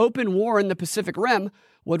 Or open war in the Pacific Rim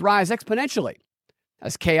would rise exponentially.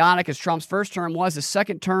 As chaotic as Trump's first term was, his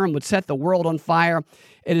second term would set the world on fire.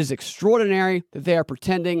 It is extraordinary that they are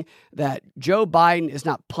pretending that Joe Biden is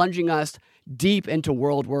not plunging us deep into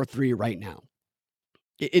World War III right now.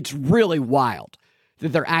 It's really wild that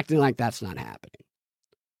they're acting like that's not happening.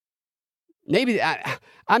 Maybe,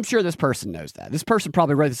 I'm sure this person knows that. This person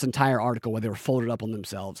probably wrote this entire article where they were folded up on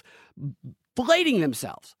themselves, blading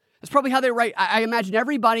themselves. That's probably how they write. I imagine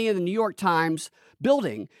everybody in the New York Times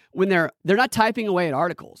building, when they're not typing away at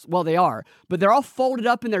articles. Well, they are, but they're all folded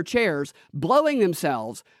up in their chairs, blowing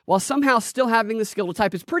themselves while somehow still having the skill to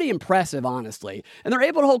type. It's pretty impressive, honestly. And they're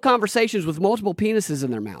able to hold conversations with multiple penises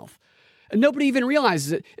in their mouth. And nobody even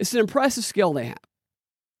realizes it. It's an impressive skill they have.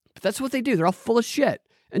 But that's what they do. They're all full of shit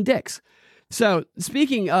and dicks. So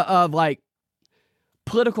speaking of like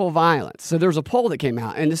political violence, so there's a poll that came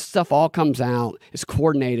out, and this stuff all comes out. It's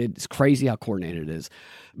coordinated. It's crazy how coordinated it is.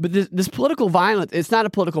 But this political violence, it's not a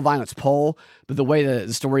political violence poll, but the way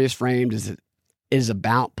the story is framed is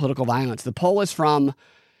about political violence. The poll is from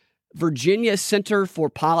Virginia Center for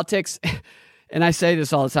Politics. And I say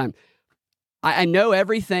this all the time. I know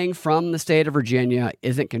everything from the state of Virginia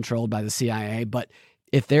isn't controlled by the CIA, but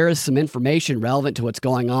if there is some information relevant to what's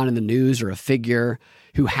going on in the news or a figure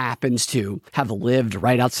who happens to have lived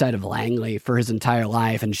right outside of Langley for his entire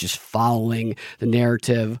life and is just following the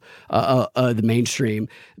narrative of the mainstream,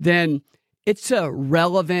 then it's a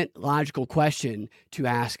relevant, logical question to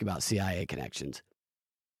ask about CIA connections.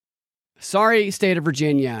 Sorry, state of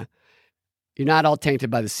Virginia, you're not all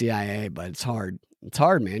tainted by the CIA, but it's hard. It's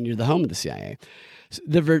hard, man. You're the home of the CIA.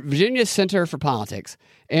 The Virginia Center for Politics,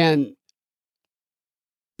 and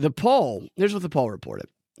the poll, here's what the poll reported.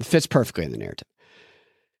 It fits perfectly in the narrative.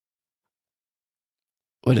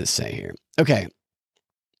 What does it say here? Okay.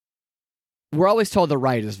 We're always told the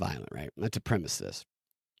right is violent, right? Not to premise this.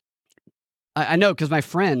 I know because my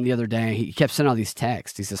friend the other day, he kept sending all these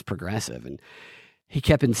texts. He's this progressive, and he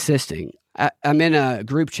kept insisting. I'm in a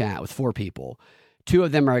group chat with 4 people. 2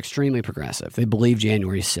 of them are extremely progressive. They believe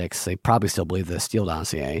January 6th. They probably still believe the Steele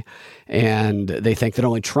dossier. And they think that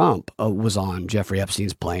only Trump was on Jeffrey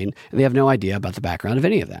Epstein's plane. And they have no idea about the background of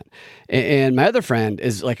any of that. And my other friend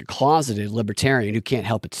is like a closeted libertarian who can't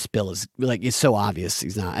help but spill his, like, it's so obvious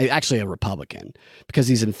he's not actually a Republican because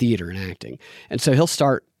he's in theater and acting. And so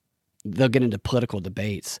they'll get into political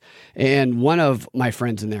debates. And one of my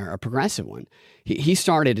friends in there, a progressive one, he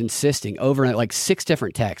started insisting over like 6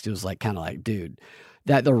 different texts. It was like kind of like, dude,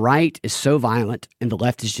 that the right is so violent and the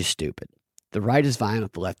left is just stupid. The right is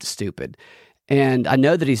violent, the left is stupid. And I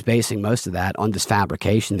know that he's basing most of that on this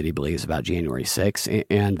fabrication that he believes about January 6th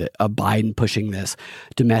and Biden pushing this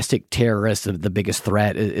domestic terrorist, the biggest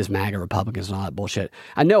threat is MAGA Republicans and all that bullshit.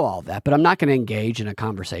 I know all of that, but I'm not going to engage in a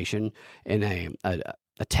conversation in a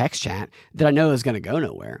text chat that I know is going to go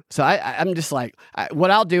nowhere. So I'm just like,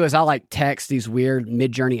 what I'll do is I'll like text these weird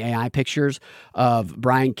Mid-Journey AI pictures of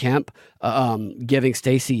Brian Kemp giving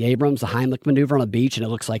Stacey Abrams a Heimlich maneuver on a beach, and it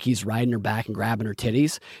looks like he's riding her back and grabbing her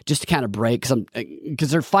titties just to kind of break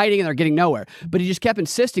because they're fighting and they're getting nowhere. But he just kept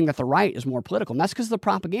insisting that the right is more political, and that's because of the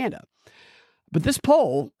propaganda. But this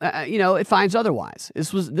poll, it finds otherwise.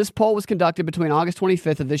 This poll was conducted between August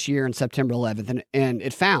 25th of this year and September 11th, and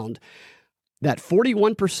it found that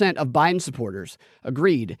 41% of Biden supporters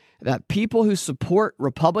agreed that people who support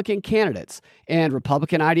Republican candidates and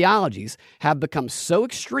Republican ideologies have become so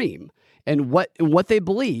extreme in what they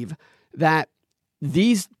believe that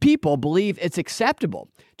these people believe it's acceptable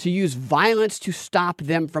to use violence to stop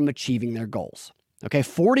them from achieving their goals. Okay,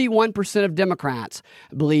 41% of Democrats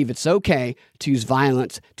believe it's okay to use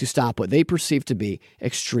violence to stop what they perceive to be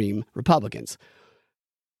extreme Republicans.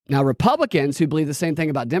 Now, Republicans who believe the same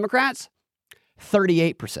thing about Democrats,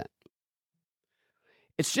 38%.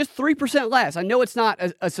 It's just 3% less. I know it's not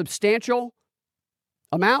a substantial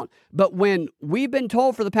amount, but when we've been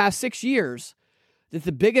told for the past 6 years that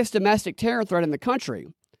the biggest domestic terror threat in the country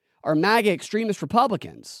are MAGA extremist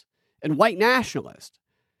Republicans and white nationalists,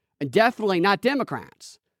 and definitely not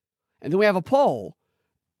Democrats, and then we have a poll,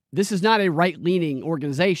 this is not a right-leaning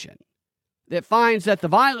organization that finds that the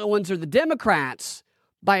violent ones are the Democrats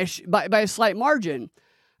by a slight margin.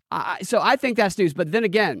 So I think that's news. But then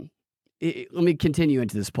again, let me continue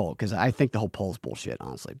into this poll because I think the whole poll is bullshit,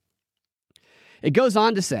 honestly. It goes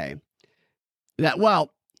on to say that,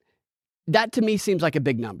 well, that to me seems like a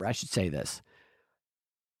big number. I should say this.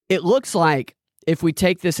 It looks like if we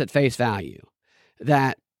take this at face value,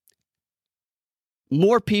 that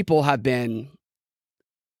more people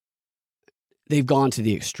they've gone to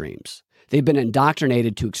the extremes. They've been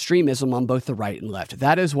indoctrinated to extremism on both the right and left.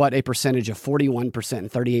 That is what a percentage of 41% and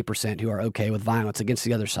 38% who are okay with violence against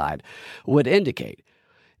the other side would indicate.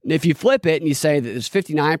 And if you flip it and you say that there's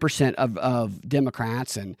 59% of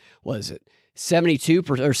Democrats and 72%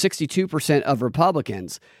 or 62% of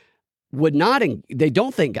Republicans they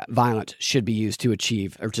don't think violence should be used to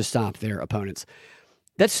achieve or to stop their opponents.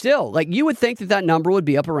 That's still, like, you would think that number would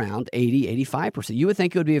be up around 80, 85%. You would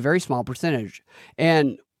think it would be a very small percentage.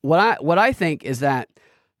 And what I think is that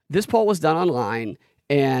this poll was done online,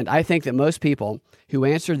 and I think that most people who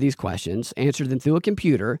answered these questions answered them through a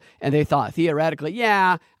computer, and they thought theoretically,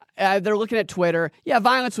 they're looking at Twitter,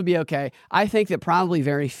 violence would be okay. I think that probably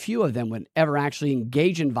very few of them would ever actually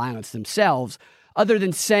engage in violence themselves other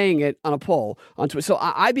than saying it on a poll on Twitter. So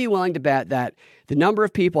I'd be willing to bet that the number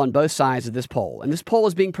of people on both sides of this poll, and this poll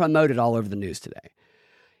is being promoted all over the news today,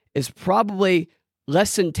 is probably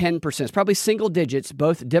less than 10%. It's probably single digits,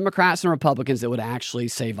 both Democrats and Republicans that would actually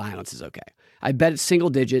say violence is okay. I bet it's single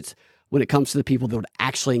digits when it comes to the people that would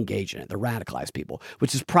actually engage in it, the radicalized people,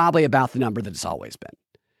 which is probably about the number that it's always been.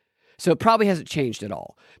 So it probably hasn't changed at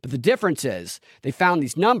all. But the difference is they found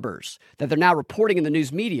these numbers that they're now reporting in the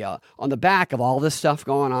news media on the back of all this stuff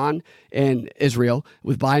going on in Israel,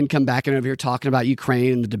 with Biden come back in over here talking about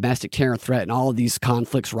Ukraine and the domestic terror threat and all of these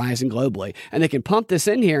conflicts rising globally. And they can pump this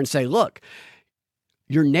in here and say, look,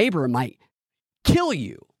 your neighbor might kill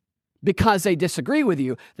you because they disagree with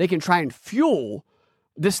you. They can try and fuel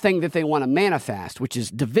this thing that they want to manifest, which is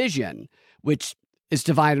division, which is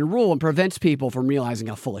divide and rule and prevents people from realizing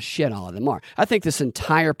how full of shit all of them are. I think this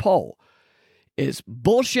entire poll is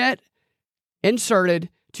bullshit inserted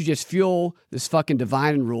to just fuel this fucking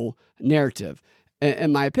divide and rule narrative,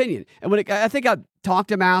 in my opinion. And I think I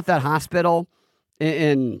talked about that hospital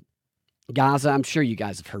in Gaza. I'm sure you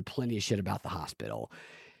guys have heard plenty of shit about the hospital.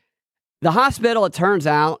 The hospital, it turns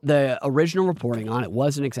out, the original reporting on it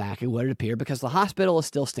wasn't exactly what it appeared because the hospital is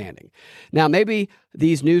still standing. Now, maybe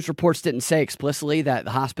these news reports didn't say explicitly that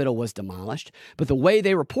the hospital was demolished, but the way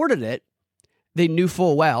they reported it, they knew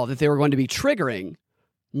full well that they were going to be triggering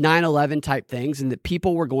 9/11 type things and that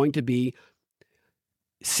people were going to be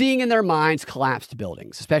seeing in their minds collapsed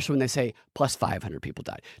buildings, especially when they say plus 500 people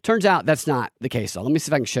died. Turns out that's not the case, though. Let me see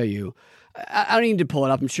if I can show you. I don't need to pull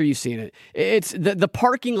it up. I'm sure you've seen it. It's the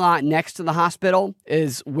parking lot next to the hospital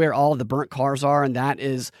is where all of the burnt cars are, and that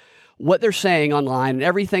is what they're saying online. And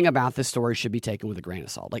everything about this story should be taken with a grain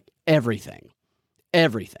of salt. Like everything.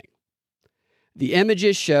 The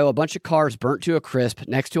images show a bunch of cars burnt to a crisp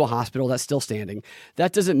next to a hospital that's still standing.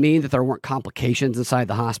 That doesn't mean that there weren't complications inside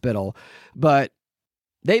the hospital, but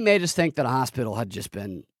they made us think that a hospital had just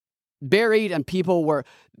been buried and people were,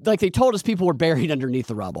 like they told us people were buried underneath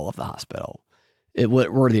the rubble of the hospital. It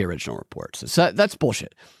were the original reports. So that's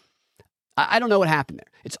bullshit. I don't know what happened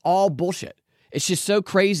there. It's all bullshit. It's just so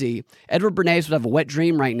crazy. Edward Bernays would have a wet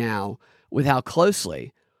dream right now with how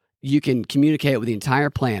closely you can communicate with the entire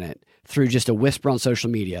planet through just a whisper on social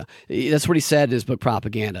media. That's what he said in his book,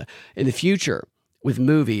 Propaganda. In the future, with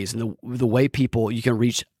movies and the way people, you can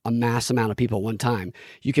reach a mass amount of people at one time.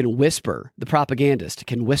 You can whisper, the propagandist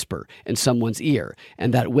can whisper in someone's ear,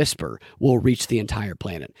 and that whisper will reach the entire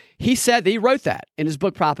planet. He said that he wrote that in his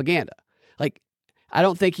book, Propaganda. Like, I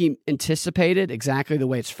don't think he anticipated exactly the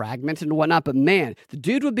way it's fragmented and whatnot, but man, the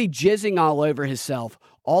dude would be jizzing all over himself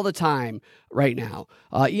all the time right now.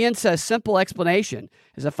 Ian says, simple explanation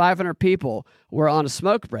is that 500 people were on a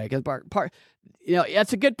smoke break. You know,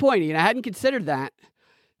 that's a good point, Ian. I hadn't considered that.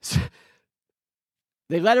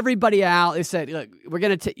 They let everybody out. They said, look, we're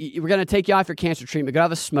going to take you off your cancer treatment. Go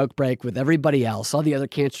have a smoke break with everybody else, all the other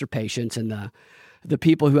cancer patients and the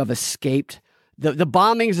people who have escaped the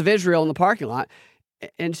bombings of Israel in the parking lot.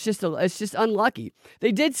 And it's just unlucky.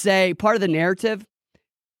 They did say part of the narrative,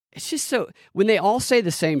 it's just so, when they all say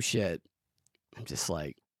the same shit, I'm just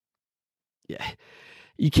like, yeah.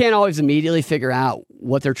 You can't always immediately figure out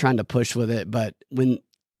what they're trying to push with it, but when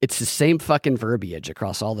it's the same fucking verbiage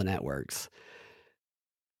across all the networks,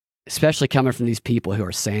 especially coming from these people who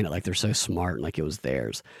are saying it like they're so smart and like it was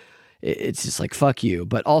theirs, it's just like, fuck you.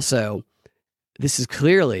 But also, this is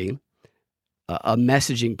clearly a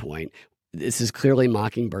messaging point. This is clearly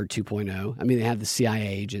Mockingbird 2.0. I mean, they have the CIA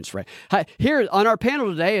agents, right? Here on our panel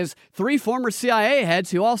today is 3 former CIA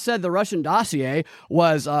heads who all said the Russian dossier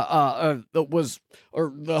was or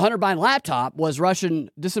the Hunter Biden laptop was Russian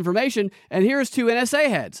disinformation. And here's 2 NSA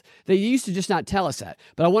heads. They used to just not tell us that.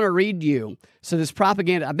 But I want to read you. So this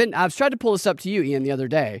propaganda, I've tried to pull this up to you, Ian, the other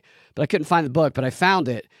day, but I couldn't find the book, but I found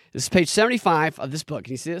it. This is page 75 of this book.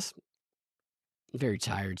 Can you see this? I'm very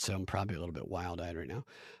tired, so I'm probably a little bit wild-eyed right now.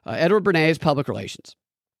 Edward Bernays, Public Relations.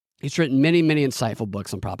 He's written many, many insightful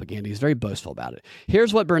books on propaganda. He's very boastful about it.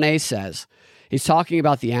 Here's what Bernays says. He's talking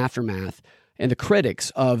about the aftermath and the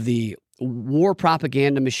critics of the war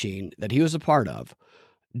propaganda machine that he was a part of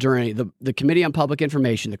during the Committee on Public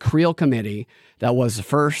Information, the Creel Committee, that was the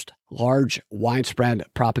first large, widespread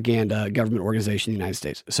propaganda government organization in the United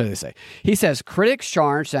States. So they say. He says, critics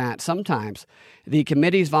charge that sometimes the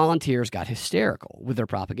committee's volunteers got hysterical with their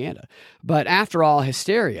propaganda. But after all,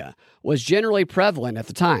 hysteria was generally prevalent at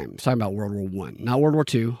the time. He's talking about World War I, not World War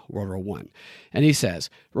II, World War I. And he says,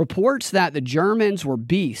 reports that the Germans were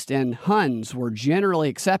beasts and Huns were generally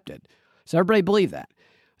accepted. So everybody believed that.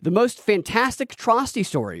 The most fantastic atrocity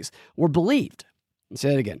stories were believed. I'll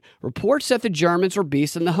say it again. Reports that the Germans were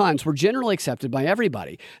beasts and the Huns were generally accepted by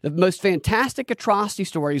everybody. The most fantastic atrocity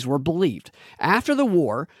stories were believed. After the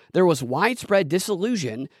war, there was widespread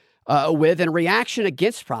disillusion with and reaction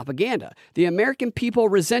against propaganda. The American people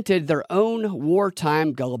resented their own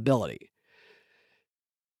wartime gullibility.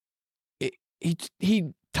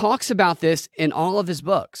 He talks about this in all of his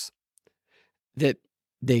books, that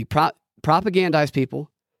they propagandize people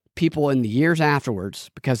in the years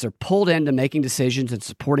afterwards because they're pulled into making decisions and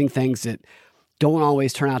supporting things that don't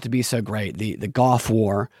always turn out to be so great. The Gulf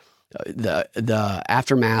War, the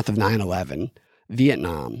aftermath of 9/11,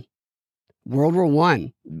 Vietnam, World War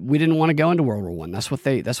I. We didn't want to go into World War I. That's what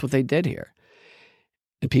they did here.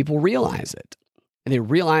 And people realize it. And they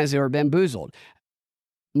realize they were bamboozled.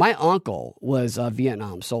 My uncle was a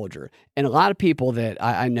Vietnam soldier, and a lot of people that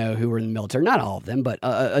I know who were in the military, not all of them, but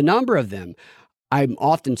a number of them, I'm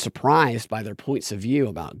often surprised by their points of view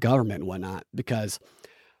about government and whatnot, because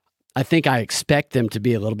I think I expect them to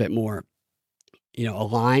be a little bit more,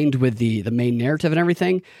 aligned with the main narrative and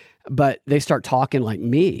everything. but they start talking like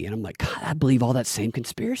me. And I'm like, God, I believe all that same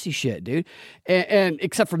conspiracy shit, dude. And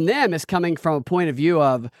except from them, it's coming from a point of view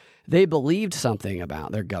of they believed something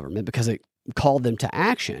about their government because it called them to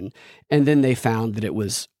action. And then they found that it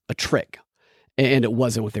was a trick and it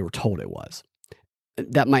wasn't what they were told it was.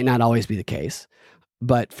 That might not always be the case,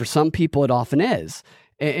 but for some people, it often is.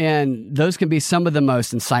 And those can be some of the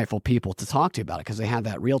most insightful people to talk to about it because they have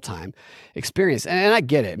that real-time experience. And I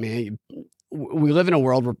get it, man. We live in a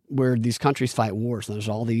world where these countries fight wars, and there's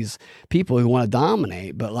all these people who want to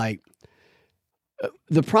dominate. But like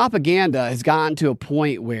the propaganda has gotten to a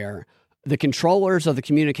point where the controllers of the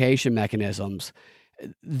communication mechanisms,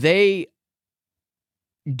 they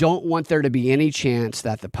don't want there to be any chance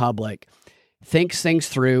that the public thinks things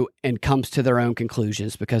through and comes to their own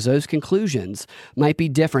conclusions, because those conclusions might be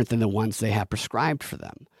different than the ones they have prescribed for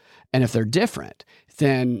them. And if they're different,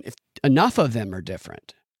 then if enough of them are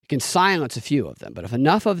different, you can silence a few of them. But if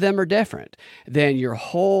enough of them are different, then your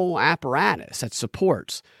whole apparatus that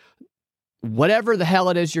supports whatever the hell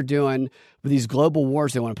it is you're doing with these global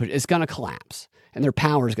wars they want to put, it's going to collapse. And their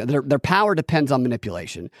power depends on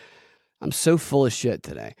manipulation. I'm so full of shit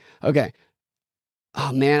today. Okay.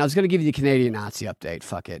 Oh, man, I was going to give you the Canadian Nazi update.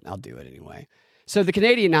 Fuck it. I'll do it anyway. So the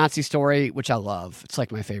Canadian Nazi story, which I love, it's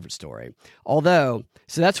like my favorite story. Although,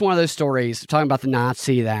 so that's one of those stories talking about the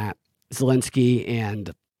Nazi that Zelensky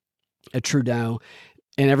and Trudeau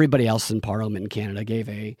and everybody else in Parliament in Canada gave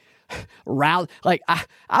a round. Like,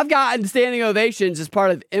 I've gotten standing ovations as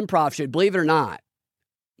part of improv shit, believe it or not.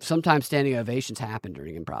 Sometimes standing ovations happen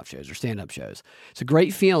during improv shows or stand-up shows. It's a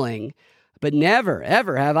great feeling. But never,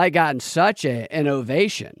 ever have I gotten such an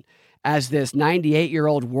ovation as this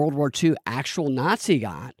 98-year-old World War II actual Nazi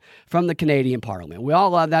got from the Canadian Parliament. We all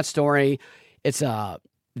love that story. It's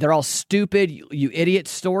they're all stupid, you idiot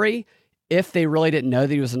story if they really didn't know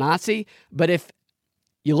that he was a Nazi. But if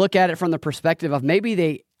you look at it from the perspective of maybe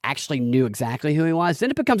they actually knew exactly who he was, then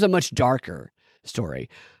it becomes a much darker story.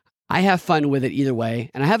 I have fun with it either way,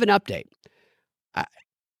 and I have an update.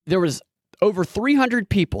 There was over 300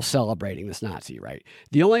 people celebrating this Nazi, right?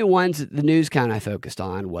 The only ones that the news count I focused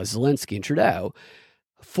on was Zelensky and Trudeau.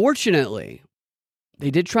 Fortunately, they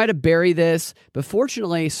did try to bury this, but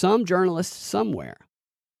fortunately, some journalist somewhere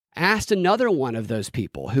asked another one of those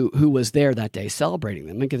people who was there that day celebrating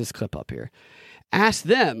them. Let me get this clip up here. Asked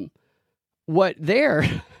them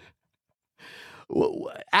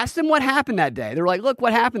asked them what happened that day. They were like, look,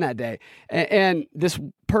 what happened that day? And this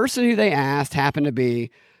person who they asked happened to be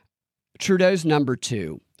Trudeau's number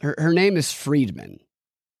 2. Her name is Friedman.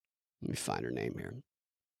 Let me find her name here.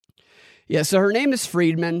 Yeah, so her name is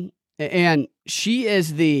Friedman, and she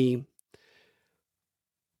is the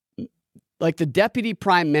deputy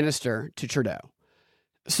prime minister to Trudeau.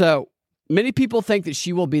 So many people think that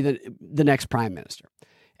she will be the next prime minister.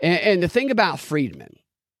 And the thing about Friedman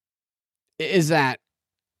is that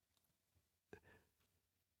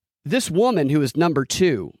this woman who is number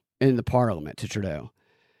 2 in the parliament to Trudeau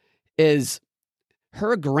is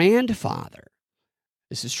her grandfather,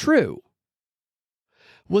 this is true,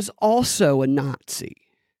 was also a Nazi.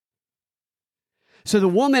 So the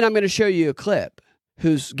woman I'm going to show you a clip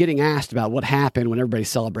who's getting asked about what happened when everybody's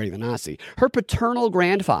celebrating the Nazi, her paternal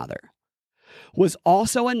grandfather was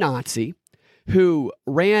also a Nazi who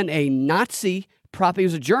ran a Nazi he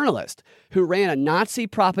was a journalist who ran a Nazi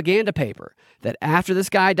propaganda paper that after this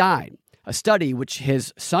guy died, a study which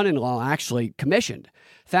his son-in-law actually commissioned,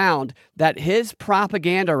 found that his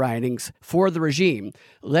propaganda writings for the regime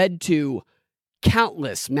led to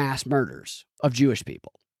countless mass murders of Jewish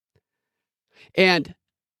people. And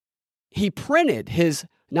he printed his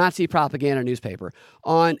Nazi propaganda newspaper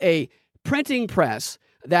on a printing press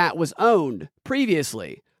that was owned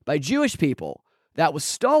previously by Jewish people that was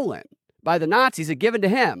stolen by the Nazis and given to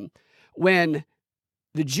him when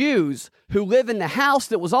the Jews who live in the house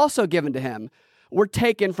that was also given to him were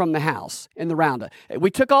taken from the house in the roundup.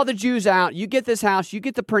 We took all the Jews out. You get this house. You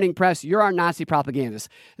get the printing press. You're our Nazi propagandist.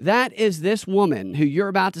 That is this woman who you're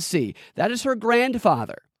about to see. That is her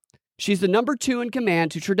grandfather. She's the number 2 in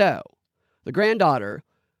command to Trudeau, the granddaughter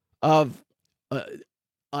of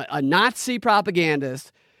a Nazi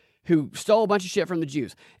propagandist who stole a bunch of shit from the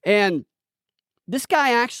Jews. And this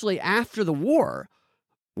guy actually, after the war,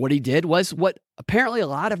 what he did was what apparently a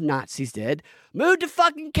lot of Nazis did, moved to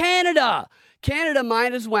fucking Canada. Canada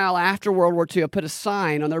might as well, after World War II, put a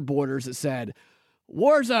sign on their borders that said,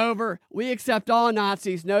 war's over, we accept all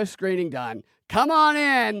Nazis, no screening done. Come on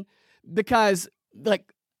in, because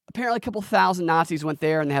apparently a couple thousand Nazis went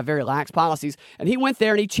there and they have very lax policies, and he went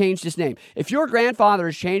there and he changed his name. If your grandfather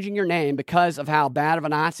is changing your name because of how bad of a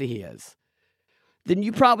Nazi he is, then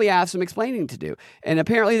you probably have some explaining to do. And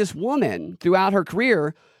apparently this woman, throughout her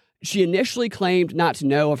career, she initially claimed not to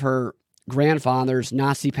know of her grandfather's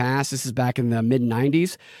Nazi past. This is back in the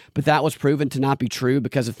mid-90s, but that was proven to not be true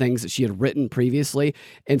because of things that she had written previously.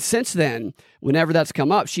 And since then, whenever that's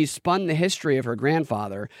come up, she's spun the history of her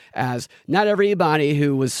grandfather as not everybody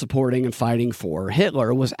who was supporting and fighting for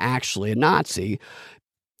Hitler was actually a Nazi.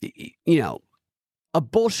 A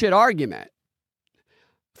bullshit argument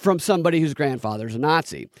from somebody whose grandfather's a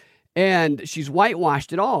Nazi. And she's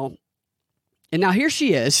whitewashed it all. And now here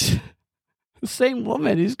she is, the same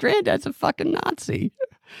woman whose granddad's a fucking Nazi.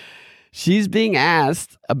 She's being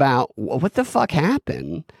asked about what the fuck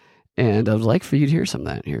happened. And I would like for you to hear some of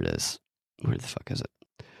that. Here it is. Where the fuck is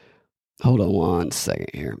it? Hold on one second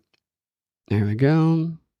here. There we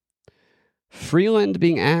go. Freeland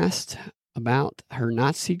being asked about her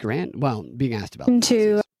Nazi being asked about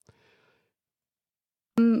Nazis.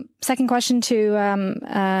 Second question to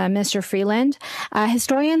Mr. Freeland.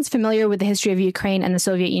 Historians familiar with the history of Ukraine and the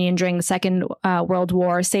Soviet Union during the Second World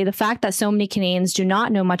War say the fact that so many Canadians do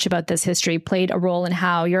not know much about this history played a role in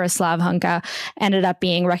how Yaroslav Hunka ended up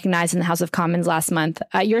being recognized in the House of Commons last month.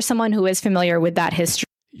 You're someone who is familiar with that history.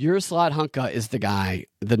 Yaroslav Hunka is the guy,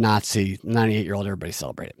 the Nazi, 98-year-old everybody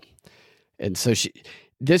celebrated. And so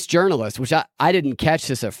this journalist, which I didn't catch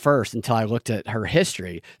this at first until I looked at her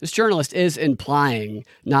history, this journalist is implying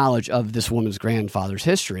knowledge of this woman's grandfather's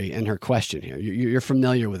history in her question here. You're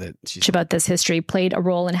familiar with it. About this history played a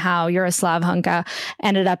role in how Yaroslav Hunka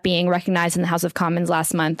ended up being recognized in the House of Commons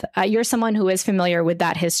last month. You're someone who is familiar with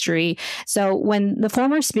that history. So when the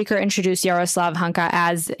former speaker introduced Yaroslav Hunka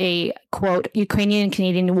as a, quote,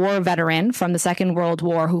 Ukrainian-Canadian war veteran from the Second World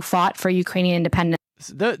War who fought for Ukrainian independence,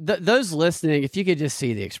 those listening, if you could just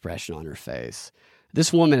see the expression on her face,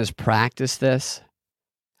 this woman has practiced this.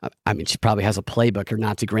 I mean, she probably has a playbook. Her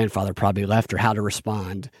Nazi grandfather probably left her how to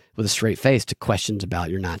respond with a straight face to questions about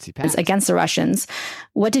your Nazi past. Against the Russians.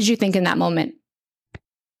 What did you think in that moment?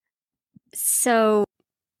 So,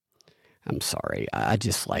 I'm sorry. I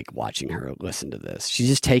just like watching her listen to this. She's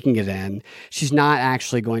just taking it in. She's not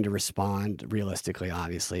actually going to respond realistically,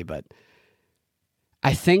 obviously, but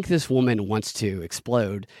I think this woman wants to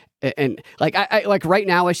explode. And like, I like right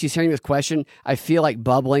now, as she's hearing this question, I feel like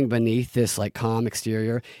bubbling beneath this like calm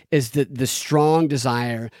exterior is the strong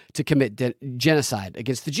desire to commit genocide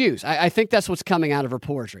against the Jews. I think that's what's coming out of her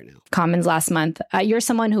pores right now. Commons last month. You're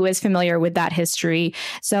someone who is familiar with that history.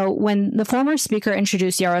 So when the former speaker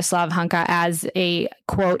introduced Yaroslav Hunka as a,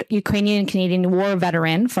 quote, Ukrainian-Canadian war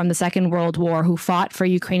veteran from the Second World War who fought for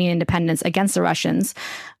Ukrainian independence against the Russians,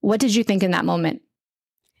 what did you think in that moment?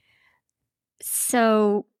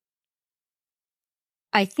 So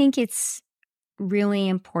I think it's really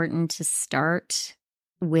important to start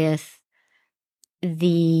with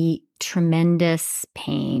the tremendous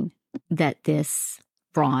pain that this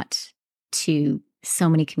brought to so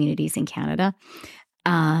many communities in Canada,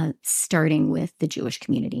 starting with the Jewish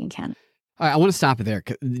community in Canada. All right, I want to stop it there.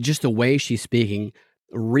 Just the way she's speaking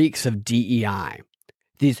reeks of DEI.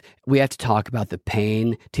 We have to talk about the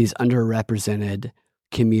pain to these underrepresented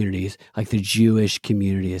communities, like the Jewish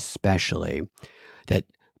community especially,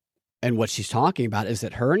 and what she's talking about is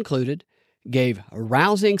that her included gave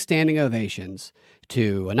rousing standing ovations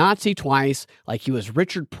to a Nazi twice, like he was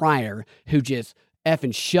Richard Pryor, who just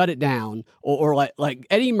effing shut it down, or like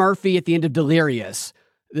Eddie Murphy at the end of Delirious,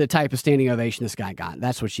 the type of standing ovation this guy got.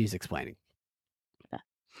 That's what she's explaining.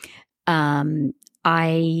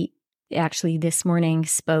 I actually this morning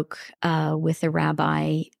spoke with a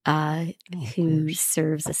rabbi who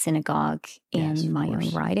serves a synagogue in my own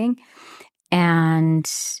riding.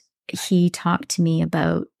 And he talked to me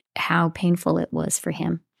about how painful it was for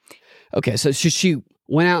him. Okay, so she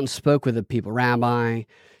went out and spoke with the people. Rabbi,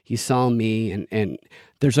 he saw me, and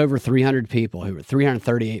there's over 300 people,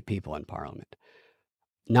 338 people in Parliament.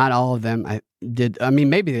 Not all of them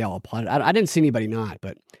maybe they all applauded. I didn't see anybody not,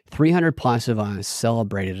 but 300 plus of us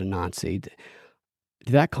celebrated a Nazi. Did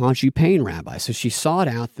that cause you pain, Rabbi? So she sought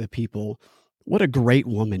out the people. What a great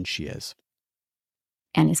woman she is.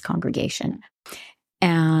 And his congregation.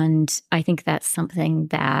 And I think that's something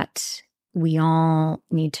that we all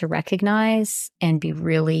need to recognize and be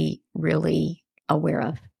really, really aware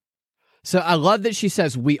of. So I love that she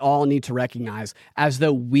says we all need to recognize, as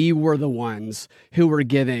though we were the ones who were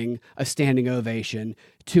giving a standing ovation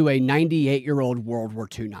to a 98-year-old World War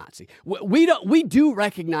II Nazi. We do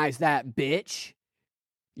recognize that, bitch.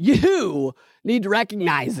 You need to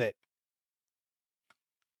recognize it.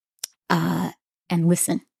 And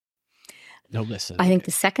listen. No, listen. I think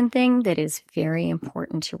the second thing that is very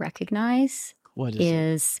important to recognize what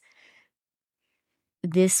is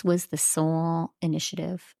This was the sole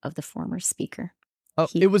initiative of the former speaker. Oh,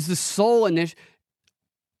 it was the sole initiative.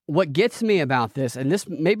 What gets me about this, and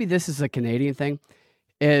maybe this is a Canadian thing,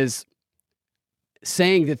 is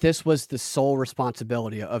saying that this was the sole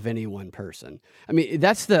responsibility of any one person. I mean,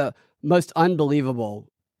 that's the most unbelievable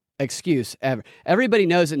excuse ever. Everybody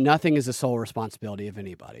knows that nothing is the sole responsibility of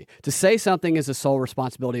anybody. To say something is the sole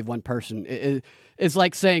responsibility of one person is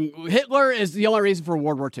like saying Hitler is the only reason for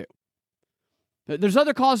World War II. There's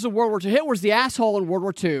other causes of World War II. Hitler's the asshole in World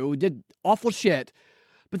War II who did awful shit.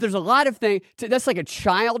 But there's a lot of things. That's like a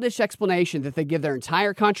childish explanation that they give their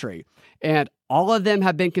entire country. And all of them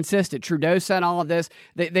have been consistent. Trudeau said all of this.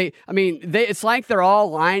 It's like they're all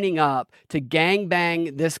lining up to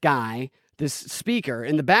gangbang this guy, this speaker,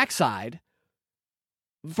 in the backside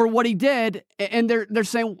for what he did. And they're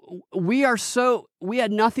saying, we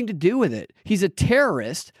had nothing to do with it. He's a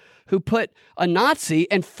terrorist who put a Nazi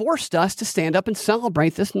and forced us to stand up and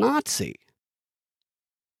celebrate this Nazi.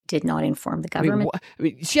 Did not inform the government.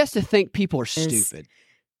 She has to think people are stupid.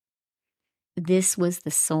 This was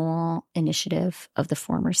the sole initiative of the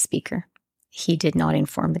former speaker. He did not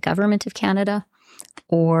inform the government of Canada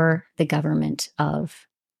or the government of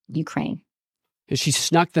Ukraine. She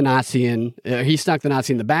snuck the Nazi in. He snuck the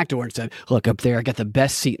Nazi in the back door and said, "Look up there, I got the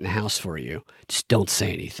best seat in the house for you. Just don't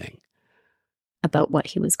say anything." About what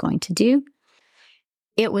he was going to do.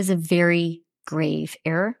 It was a very grave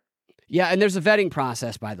error. Yeah, and there's a vetting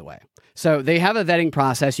process, by the way. So they have a vetting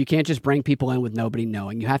process. You can't just bring people in with nobody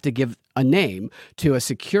knowing. You have to give a name to a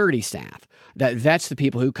security staff that vets the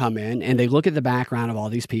people who come in, and they look at the background of all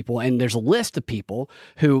these people, and there's a list of people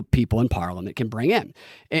who people in Parliament can bring in.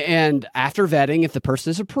 And after vetting, if the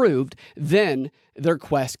person is approved, then their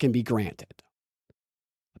request can be granted.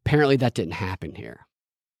 Apparently that didn't happen here.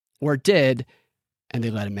 Or it did, and they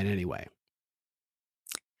let him in anyway.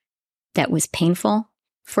 That was painful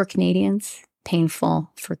for Canadians,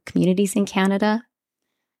 painful for communities in Canada.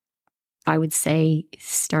 I would say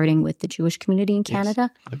starting with the Jewish community in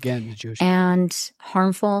Canada. Yes. Again, the Jewish. And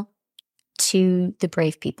harmful to the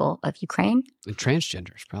brave people of Ukraine. And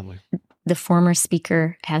transgenders, probably. The former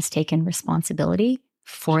speaker has taken responsibility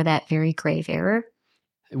for that very grave error.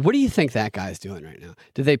 What do you think that guy's doing right now?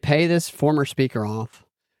 Did they pay this former speaker off?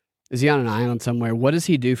 Is he on an island somewhere? What does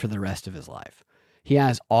he do for the rest of his life? He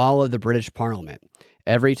has all of the British Parliament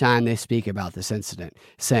every time they speak about this incident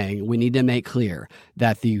saying we need to make clear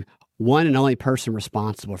that the one and only person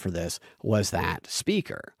responsible for this was that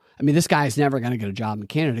speaker. I mean, this guy's never going to get a job in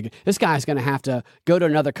Canada. This guy's going to have to go to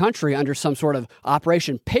another country under some sort of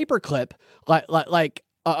Operation Paperclip, like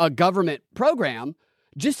a government program,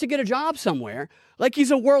 just to get a job somewhere, like he's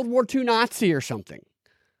a World War II Nazi or something.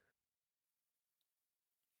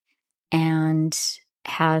 And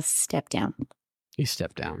has stepped down. He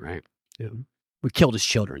stepped down, right? Yeah. We killed his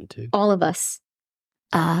children, too. All of us.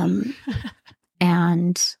 And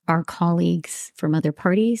our colleagues from other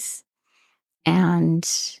parties and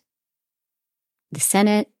the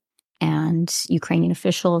Senate and Ukrainian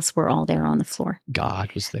officials were all there on the floor.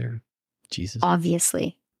 God was there. Jesus.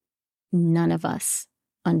 Obviously, none of us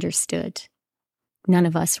understood. None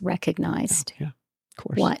of us recognized of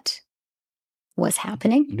course. What was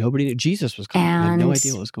happening. Nobody knew Jesus was coming. I had no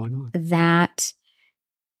idea what was going on. That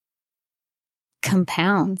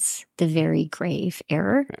compounds the very grave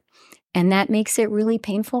error. Right. And that makes it really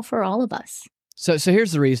painful for all of us. So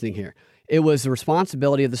here's the reasoning here. It was the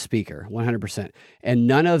responsibility of the speaker, 100%. And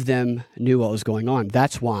none of them knew what was going on.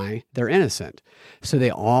 That's why they're innocent. So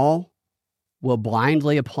they all will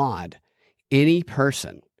blindly applaud any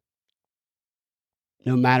person,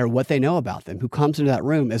 no matter what they know about them, who comes into that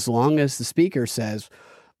room, as long as the speaker says,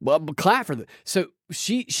 well, clap for them. So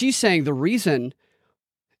she's saying the reason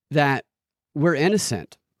that we're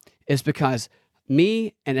innocent is because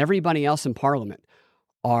me and everybody else in Parliament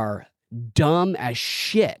are dumb as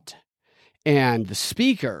shit. And the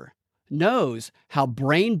speaker knows how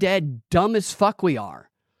brain dead, dumb as fuck we are,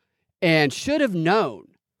 and should have known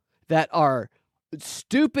that our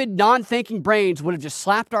stupid, non-thinking brains would have just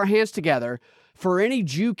slapped our hands together for any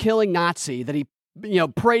Jew-killing Nazi that he,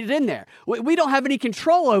 paraded in there. We don't have any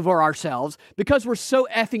control over ourselves because we're so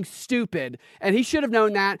effing stupid, and he should have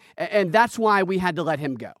known that, and that's why we had to let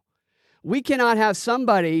him go. We cannot have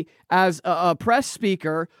somebody as a press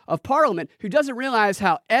speaker of Parliament who doesn't realize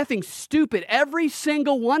how effing stupid every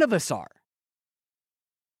single one of us are.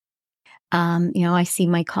 I see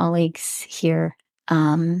my colleagues here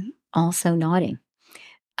also nodding.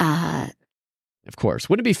 Of course.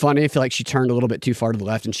 Wouldn't it be funny if she turned a little bit too far to the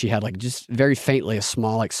left and she had just very faintly a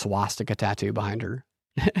small swastika tattoo behind her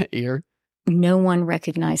ear? No one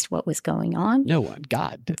recognized what was going on. No one.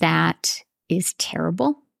 God. That is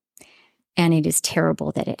terrible. And it is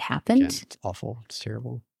terrible that it happened. Again, it's awful. It's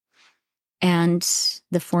terrible. And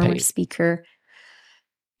the former speaker,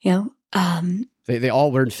 they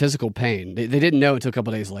all were in physical pain. They didn't know until a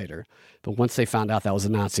couple of days later. But once they found out that was a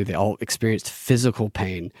Nazi, they all experienced physical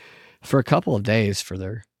pain for a couple of days for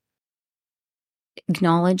their...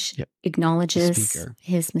 acknowledges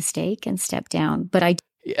his mistake and step down. But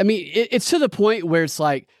I mean, it's to the point where it's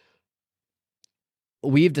like,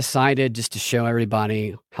 we've decided just to show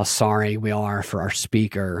everybody how sorry we are for our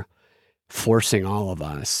speaker forcing all of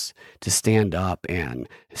us to stand up and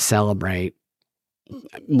celebrate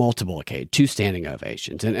multiple occasions, 2 standing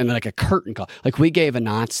ovations, and like a curtain call. Like, we gave a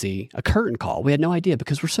Nazi a curtain call. We had no idea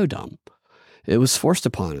because we're so dumb. It was forced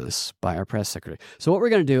upon us by our press secretary. So what we're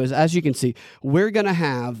going to do is, as you can see, we're going to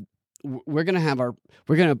have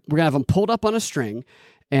him pulled up on a string,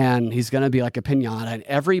 and he's going to be like a piñata, and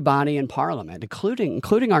everybody in Parliament,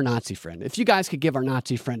 including our Nazi friend. If you guys could give our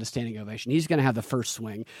Nazi friend a standing ovation, he's going to have the first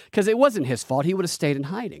swing because it wasn't his fault. He would have stayed in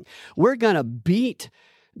hiding. We're going to beat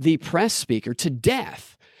the press speaker to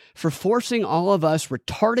death for forcing all of us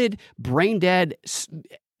retarded, brain-dead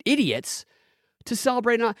idiots to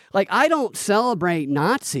celebrate. Like, I don't celebrate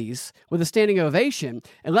Nazis with a standing ovation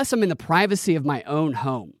unless I'm in the privacy of my own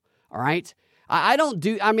home, all right? I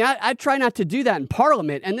try not to do that in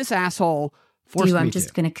Parliament, and this asshole forced me to. I'm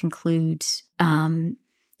just going to conclude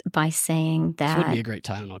by saying that... This would be a great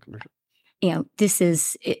title commercial. This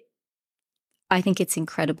is... I think it's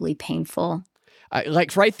incredibly painful.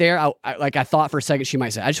 Like, right there, I thought for a second she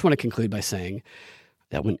might say, I just want to conclude by saying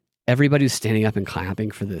that when everybody was standing up and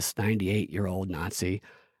clapping for this 98-year-old Nazi,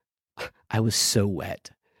 I was so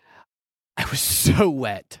wet. I was so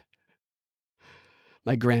wet.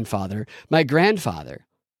 My grandfather,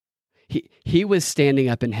 he was standing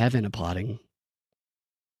up in heaven applauding.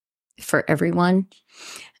 For everyone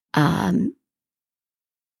who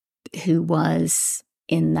was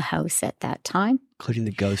in the house at that time. Including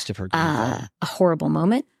the ghost of her grandfather. A horrible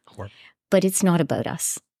moment. Horrible. But it's not about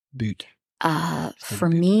us. Boot. For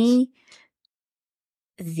me,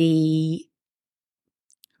 the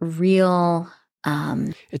real...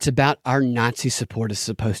 it's about our Nazi support is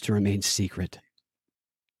supposed to remain secret.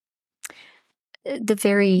 The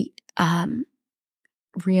very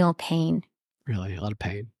real pain. Really, a lot of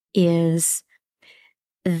pain. Is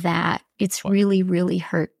that it's really, really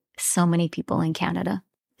hurt so many people in Canada,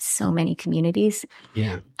 so many communities.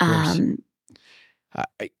 Yeah.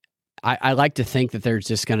 I like to think that there's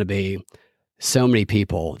just going to be so many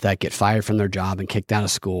people that get fired from their job and kicked out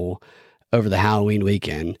of school over the Halloween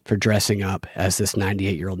weekend for dressing up as this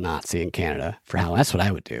 98-year-old Nazi in Canada for Halloween. That's what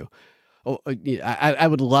I would do. I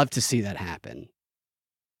would love to see that happen.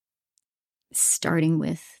 Starting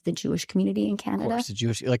with the Jewish community in Canada. Of course, the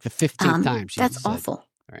Jewish, like the 15th time. That's awful.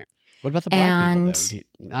 All right. What about the black people,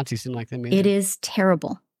 though? Nazis didn't like them either. It is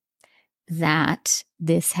terrible that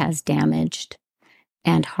this has damaged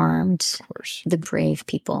and harmed the brave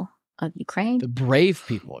people of Ukraine. The brave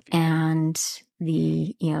people of Ukraine. And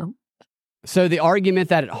the, So the argument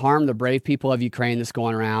that it harmed the brave people of Ukraine that's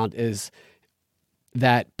going around is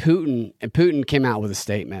that Putin came out with a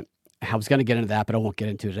statement. I was going to get into that, but I won't get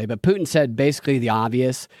into it today. But Putin said basically the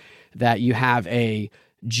obvious, that you have a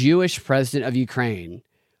Jewish president of Ukraine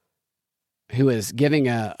who is giving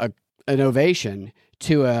an ovation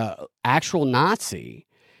to a actual Nazi,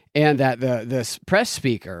 and that this press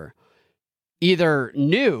speaker either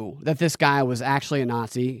knew that this guy was actually a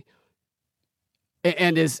Nazi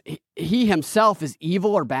and he himself is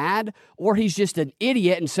evil or bad, or he's just an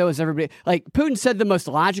idiot and so is everybody. Like, Putin said the most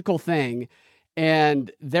logical thing,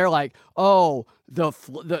 and they're like, oh, the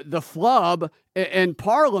flub in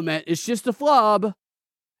Parliament is just a flub.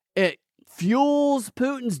 It fuels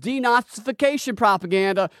Putin's denazification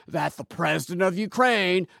propaganda that the president of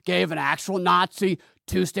Ukraine gave an actual Nazi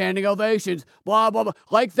 2 standing ovations, blah, blah, blah.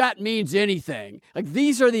 Like that means anything. Like,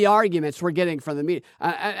 these are the arguments we're getting from the media.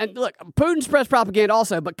 And look, Putin spreads propaganda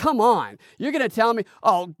also, but come on. You're going to tell me,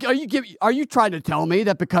 are you trying to tell me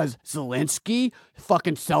that because Zelensky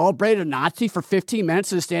fucking celebrated a Nazi for 15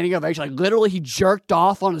 minutes in a standing ovation, like literally he jerked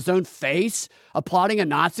off on his own face applauding a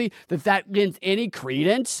Nazi, that lends any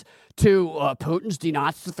credence to Putin's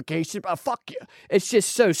denazification? Fuck you. It's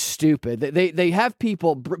just so stupid. They have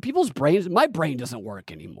people's brains. My brain doesn't work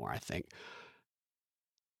anymore, I think.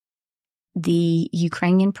 The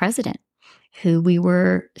Ukrainian president, who we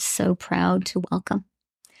were so proud to welcome.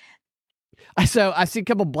 So I see a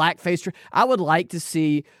couple blackface. I would like to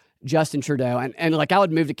see Justin Trudeau, and like I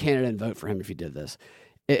would move to Canada and vote for him if he did this.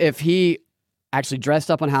 If he actually dressed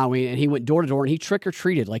up on Halloween and he went door to door and he trick or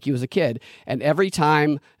treated like he was a kid, and every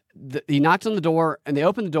time he knocked on the door, and they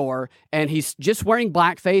opened the door, and he's just wearing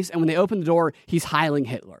blackface. And when they open the door, he's Heiling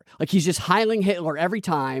Hitler. Like, he's just Heiling Hitler every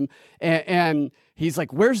time. And he's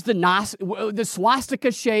like, "Where's the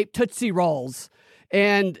swastika-shaped Tootsie Rolls?"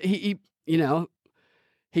 And he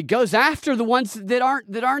goes after the ones that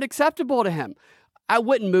aren't acceptable to him. I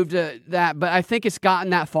wouldn't move to that, but I think it's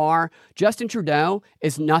gotten that far. Justin Trudeau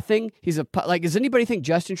is nothing. Does anybody think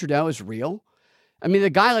Justin Trudeau is real? I mean, the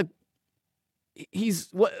guy, who's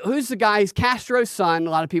the guy? He's Castro's son, a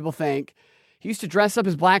lot of people think. He used to dress up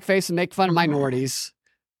as blackface and make fun of minorities.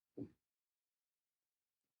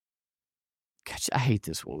 Gosh, I hate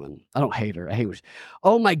this woman. I don't hate her. I hate her.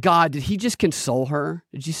 Oh my God, did he just console her?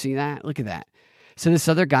 Did you see that? Look at that. So this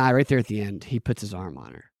other guy right there at the end, he puts his arm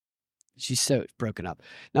on her. She's so broken up.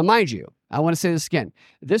 Now, mind you, I want to say this again.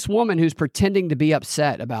 This woman who's pretending to be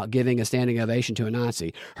upset about giving a standing ovation to a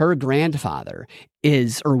Nazi, her grandfather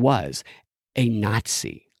was a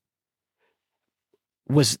Nazi,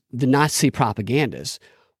 was the Nazi propagandist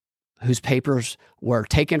whose papers were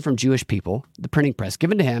taken from Jewish people, the printing press,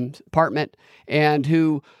 given to him, apartment, and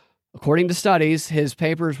who, according to studies, his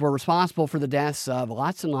papers were responsible for the deaths of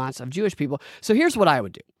lots and lots of Jewish people. So here's what I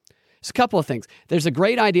would do. It's a couple of things. There's a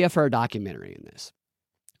great idea for a documentary in this.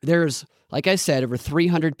 There's, like I said, over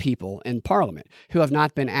 300 people in Parliament who have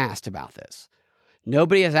not been asked about this.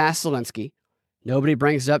 Nobody has asked Zelensky. Nobody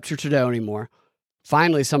brings it up to Trudeau anymore.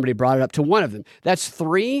 Finally, somebody brought it up to one of them. That's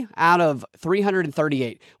 3 out of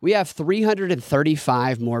 338. We have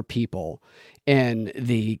 335 more people in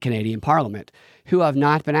the Canadian Parliament who have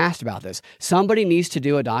not been asked about this. Somebody needs to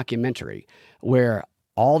do a documentary where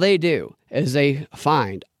all they do is they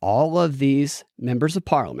find all of these members of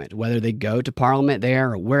Parliament, whether they go to Parliament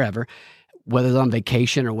there or wherever, whether they're on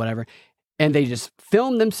vacation or whatever, and they just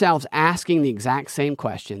film themselves asking the exact same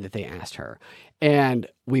question that they asked her. And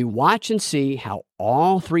we watch and see how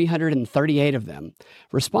all 338 of them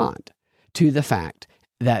respond to the fact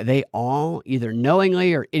that they all either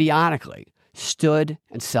knowingly or idiotically stood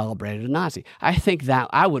and celebrated a Nazi. I think that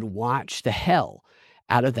I would watch the hell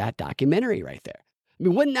out of that documentary right there. I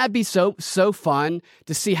mean, wouldn't that be so fun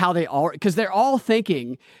to see how they all, because they're all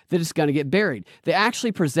thinking that it's going to get buried. They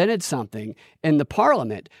actually presented something in the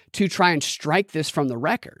Parliament to try and strike this from the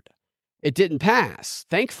record. It didn't pass,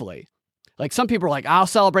 thankfully. Like, some people are like, "I'll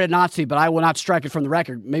celebrate a Nazi, but I will not strike it from the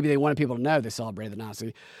record." Maybe they wanted people to know they celebrated the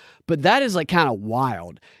Nazi. But that is like kind of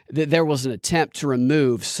wild that there was an attempt to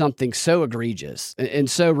remove something so egregious and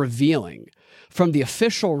so revealing from the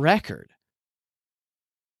official record.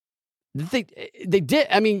 They did.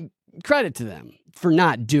 I mean, credit to them for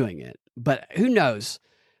not doing it. But who knows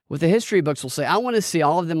what the history books will say. I want to see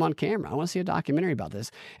all of them on camera. I want to see a documentary about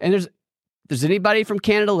this. And there's anybody from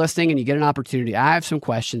Canada listening and you get an opportunity, I have some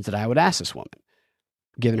questions that I would ask this woman,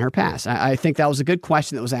 given her past. I think that was a good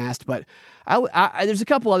question that was asked, but there's a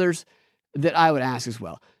couple others that I would ask as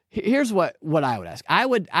well. Here's what I would ask. I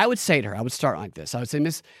would say to her, I would start like this. I would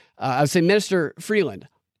say, Minister Freeland,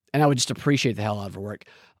 and I would just appreciate the hell out of her work.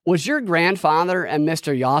 Was your grandfather and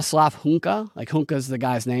Mr. Jaroslav Hunka, like Hunka's the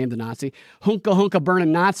guy's name, the Nazi, Hunka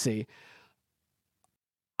burning Nazi?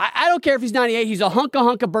 I don't care if he's 98. He's a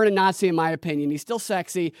hunka burning Nazi, in my opinion. He's still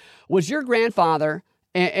sexy. Was your grandfather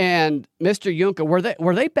and Mr. Juncker,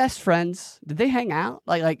 were they best friends? Did they hang out?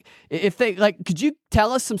 Could you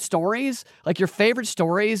tell us some stories, like your favorite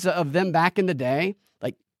stories of them back in the day?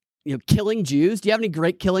 Like, killing Jews. Do you have any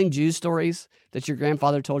great killing Jews stories that your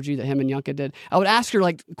grandfather told you that him and Juncker did? I would ask her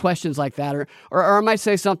like questions like that, or I might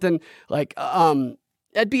say something like,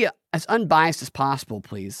 "That'd be as unbiased as possible,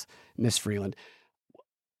 please, Miss Freeland.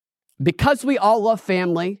 Because we all love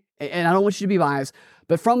family, and I don't want you to be biased,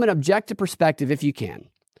 but from an objective perspective, if you can,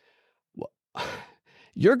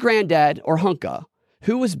 your granddad or Hunka,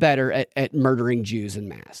 who was better at murdering Jews en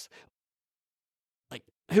masse? Like,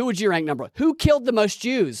 who would you rank number one? Who killed the most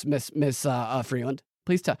Jews, Miss Freeland?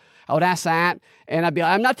 Please tell." I would ask that, and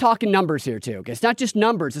I'm not talking numbers here too. Okay? It's not just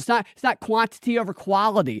numbers. It's not quantity over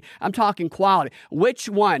quality. I'm talking quality. Which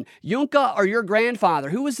one, Juncker or your grandfather?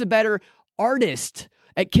 Who was the better artist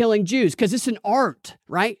at killing Jews? Because it's an art,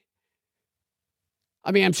 right?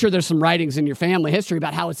 I mean, I'm sure there's some writings in your family history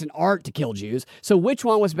about how it's an art to kill Jews. So which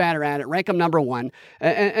one was better at it? Rank them number one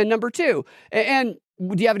and number two. And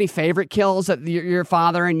do you have any favorite kills that your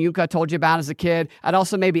father and Yuka told you about as a kid? I'd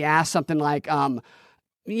also maybe ask something like,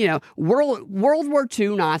 World War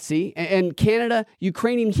II Nazi and Canada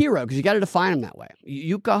Ukrainian hero, because you got to define them that way.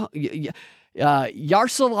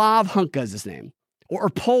 Jaroslav Hunka is his name. Or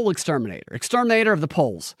Pole exterminator of the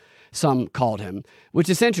Poles, some called him, which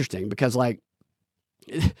is interesting because, like,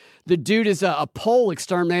 the dude is a pole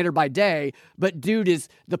exterminator by day, but dude is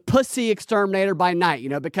the pussy exterminator by night,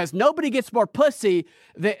 because nobody gets more pussy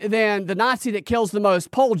than the Nazi that kills the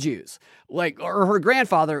most Pole Jews, or her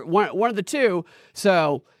grandfather, one of the two.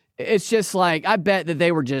 So it's just like, I bet that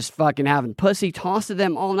they were just fucking having pussy tossed to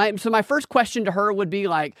them all night. So my first question to her would be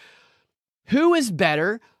like, who is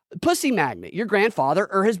better, pussy magnet, your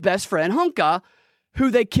grandfather or his best friend Hunka, who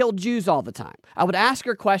they killed Jews all the time? I would ask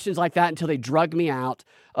her questions like that until they drug me out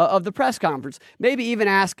of the press conference. Maybe even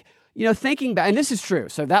ask, thinking back, and this is true.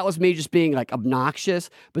 So that was me just being like obnoxious,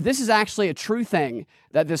 but this is actually a true thing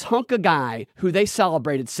that this Hunka guy who they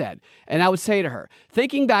celebrated said. And I would say to her,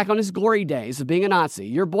 thinking back on his glory days of being a Nazi,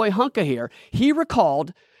 your boy Hunka here, he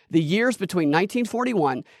recalled the years between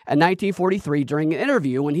 1941 and 1943 during an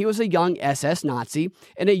interview when he was a young SS Nazi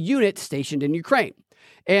in a unit stationed in Ukraine.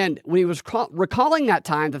 And when he was recalling that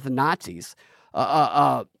time that the Nazis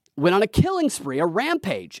went on a killing spree, a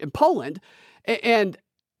rampage in Poland, and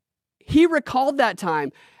he recalled that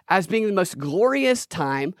time as being the most glorious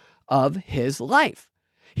time of his life.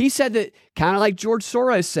 He said that, kind of like George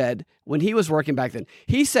Soros said when he was working back then,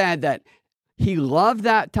 he said that he loved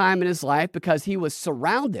that time in his life because he was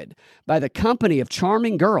surrounded by the company of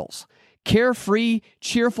charming girls, carefree,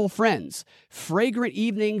 cheerful friends, fragrant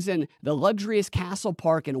evenings in the luxurious castle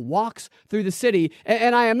park, and walks through the city.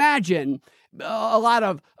 And I imagine a lot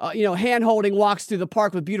of, hand-holding walks through the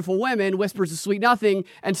park with beautiful women, whispers of sweet nothing,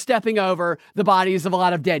 and stepping over the bodies of a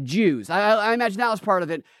lot of dead Jews. I imagine that was part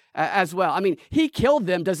of it as well. I mean, he killed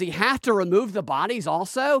them. Does he have to remove the bodies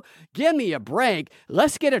also? Give me a break.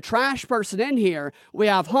 Let's get a trash person in here. We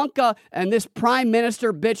have Hunka and this prime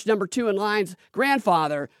minister, bitch number 2 in line's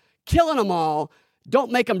grandfather, killing them all.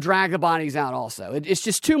 Don't make them drag the bodies out also. It's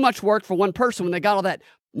just too much work for one person when they got all that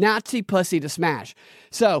Nazi pussy to smash.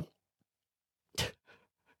 So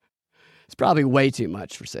it's probably way too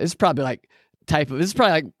much for. It's probably like this is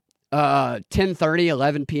probably like 10:30,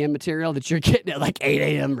 11 p.m. material that you're getting at like 8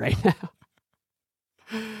 a.m. right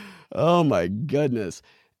now. Oh my goodness.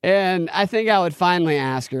 And I think I would finally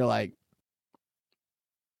ask her, like,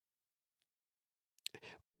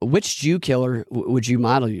 which Jew killer would you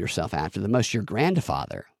model yourself after the most, your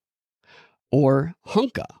grandfather or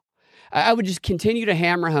Hunka? I would just continue to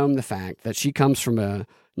hammer home the fact that she comes from a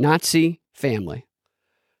Nazi family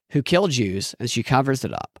who killed Jews, and she covers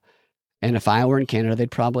it up. And if I were in Canada,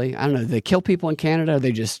 they'd probably, I don't know, they kill people in Canada or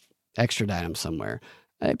they just extradite them somewhere.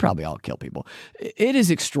 They probably all kill people. It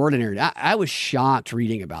is extraordinary. I was shocked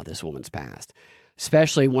reading about this woman's past,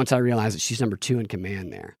 especially once I realized that she's number 2 in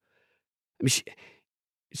command there. I mean,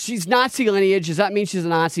 she's Nazi lineage. Does that mean she's a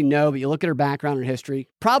Nazi? No, but you look at her background and history,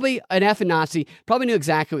 probably an effing Nazi, probably knew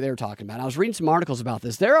exactly what they were talking about. I was reading some articles about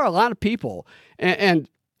this. There are a lot of people, and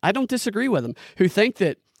I don't disagree with them, who think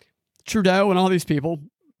that Trudeau and all these people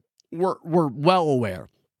were well aware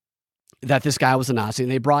that this guy was a Nazi,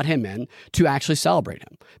 and they brought him in to actually celebrate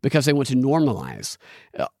him because they want to normalize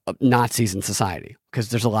Nazis in society, because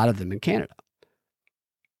there's a lot of them in Canada.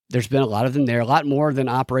 There's been a lot of them there, a lot more than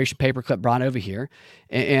Operation Paperclip brought over here,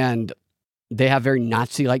 and they have very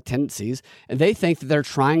Nazi-like tendencies, and they think that they're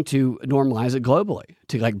trying to normalize it globally,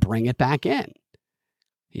 to like bring it back in.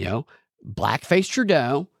 Blackface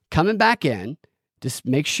Trudeau coming back in, just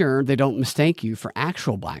make sure they don't mistake you for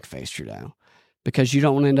actual blackface Trudeau, because you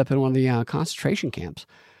don't want to end up in one of the concentration camps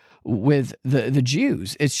with the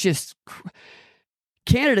Jews. It's just,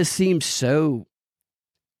 Canada seems so...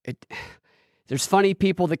 There's funny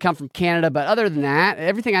people that come from Canada, but other than that,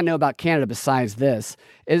 everything I know about Canada besides this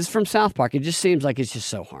is from South Park. It just seems like it's just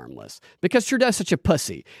so harmless because Trudeau's such a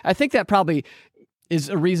pussy. I think that probably is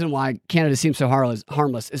a reason why Canada seems so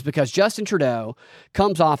harmless, is because Justin Trudeau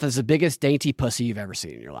comes off as the biggest dainty pussy you've ever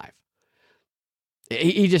seen in your life.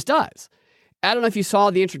 He just does. I don't know if you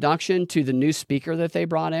saw the introduction to the new speaker that they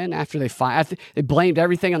brought in after they blamed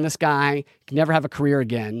everything on this guy, can never have a career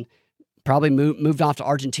again. Probably moved off to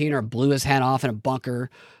Argentina or blew his head off in a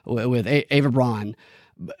bunker with Ava Braun.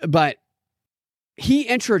 But he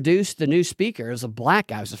introduced the new speaker as a black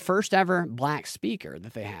guy. It was the first ever black speaker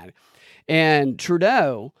that they had. And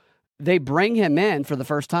Trudeau, they bring him in for the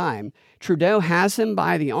first time. Trudeau has him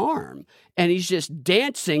by the arm, and he's just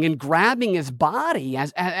dancing and grabbing his body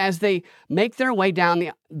as they make their way down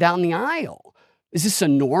the aisle. Is this a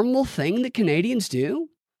normal thing that Canadians do?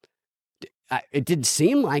 It didn't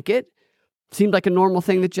seem like it. Seemed like a normal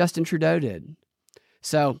thing that Justin Trudeau did.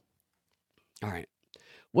 So, all right.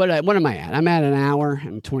 What am I at? I'm at an hour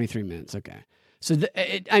and 23 minutes. Okay. So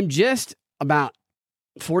I'm just about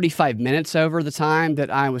 45 minutes over the time that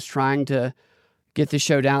I was trying to get the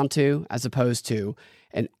show down to, as opposed to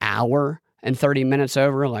an hour and 30 minutes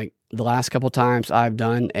over like the last couple times I've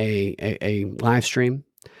done a live stream.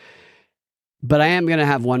 But I am going to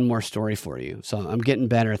have one more story for you. So I'm getting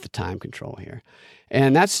better at the time control here.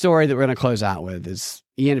 And that story that we're going to close out with is,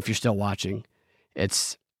 Ian, if you're still watching, and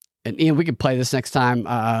Ian, we could play this next time.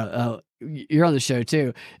 You're on the show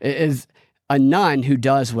too. It is a nun who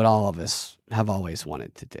does what all of us have always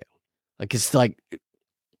wanted to do. Like, it's like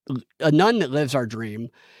a nun that lives our dream.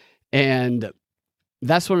 And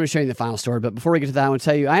that's what I'm going to show you in the final story. But before we get to that, I want to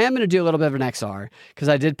tell you, I am going to do a little bit of an XR because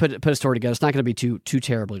I did put a story together. It's not going to be too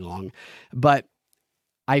terribly long, but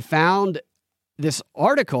I found this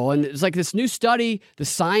article, and it's like this new study, the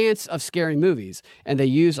science of scary movies. And they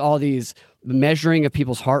use all these measuring of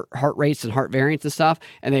people's heart rates and heart variance and stuff.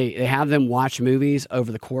 And they have them watch movies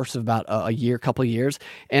over the course of about a year, couple of years.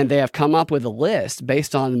 And they have come up with a list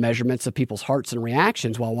based on the measurements of people's hearts and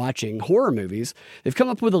reactions while watching horror movies. They've come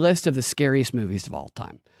up with a list of the scariest movies of all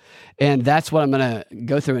time. And that's what I'm going to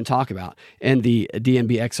go through and talk about in the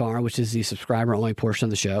DNB XR, which is the subscriber-only portion of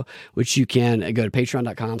the show, which you can go to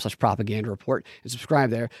patreon.com/propaganda report and subscribe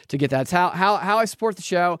there to get that. It's how I support the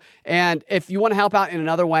show. And if you want to help out in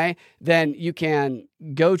another way, then you can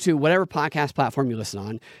go to whatever podcast platform you listen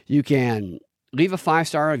on. You can leave a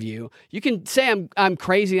 5-star review. You can say I'm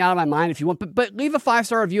crazy out of my mind if you want, but leave a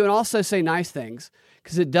 5-star review and also say nice things,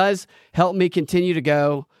 because it does help me continue to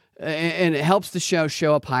go. And it helps the show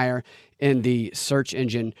up higher in the search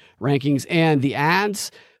engine rankings. And the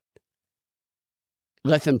ads,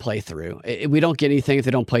 let them play through. We don't get anything if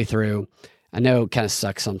they don't play through. I know it kind of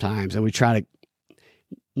sucks sometimes, and we try to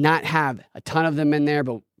not have a ton of them in there,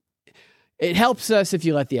 but it helps us if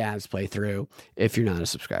you let the ads play through if you're not a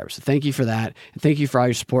subscriber. So thank you for that. And thank you for all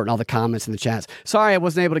your support and all the comments in the chats. Sorry I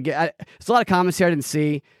wasn't able to there's a lot of comments here I didn't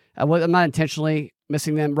see. I'm not intentionally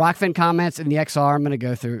missing them. Rockfin comments in the XR. I'm going to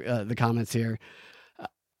go through the comments here.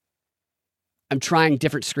 I'm trying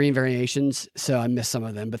different screen variations, so I missed some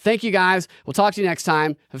of them. But thank you guys. We'll talk to you next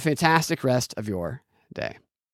time. Have a fantastic rest of your day.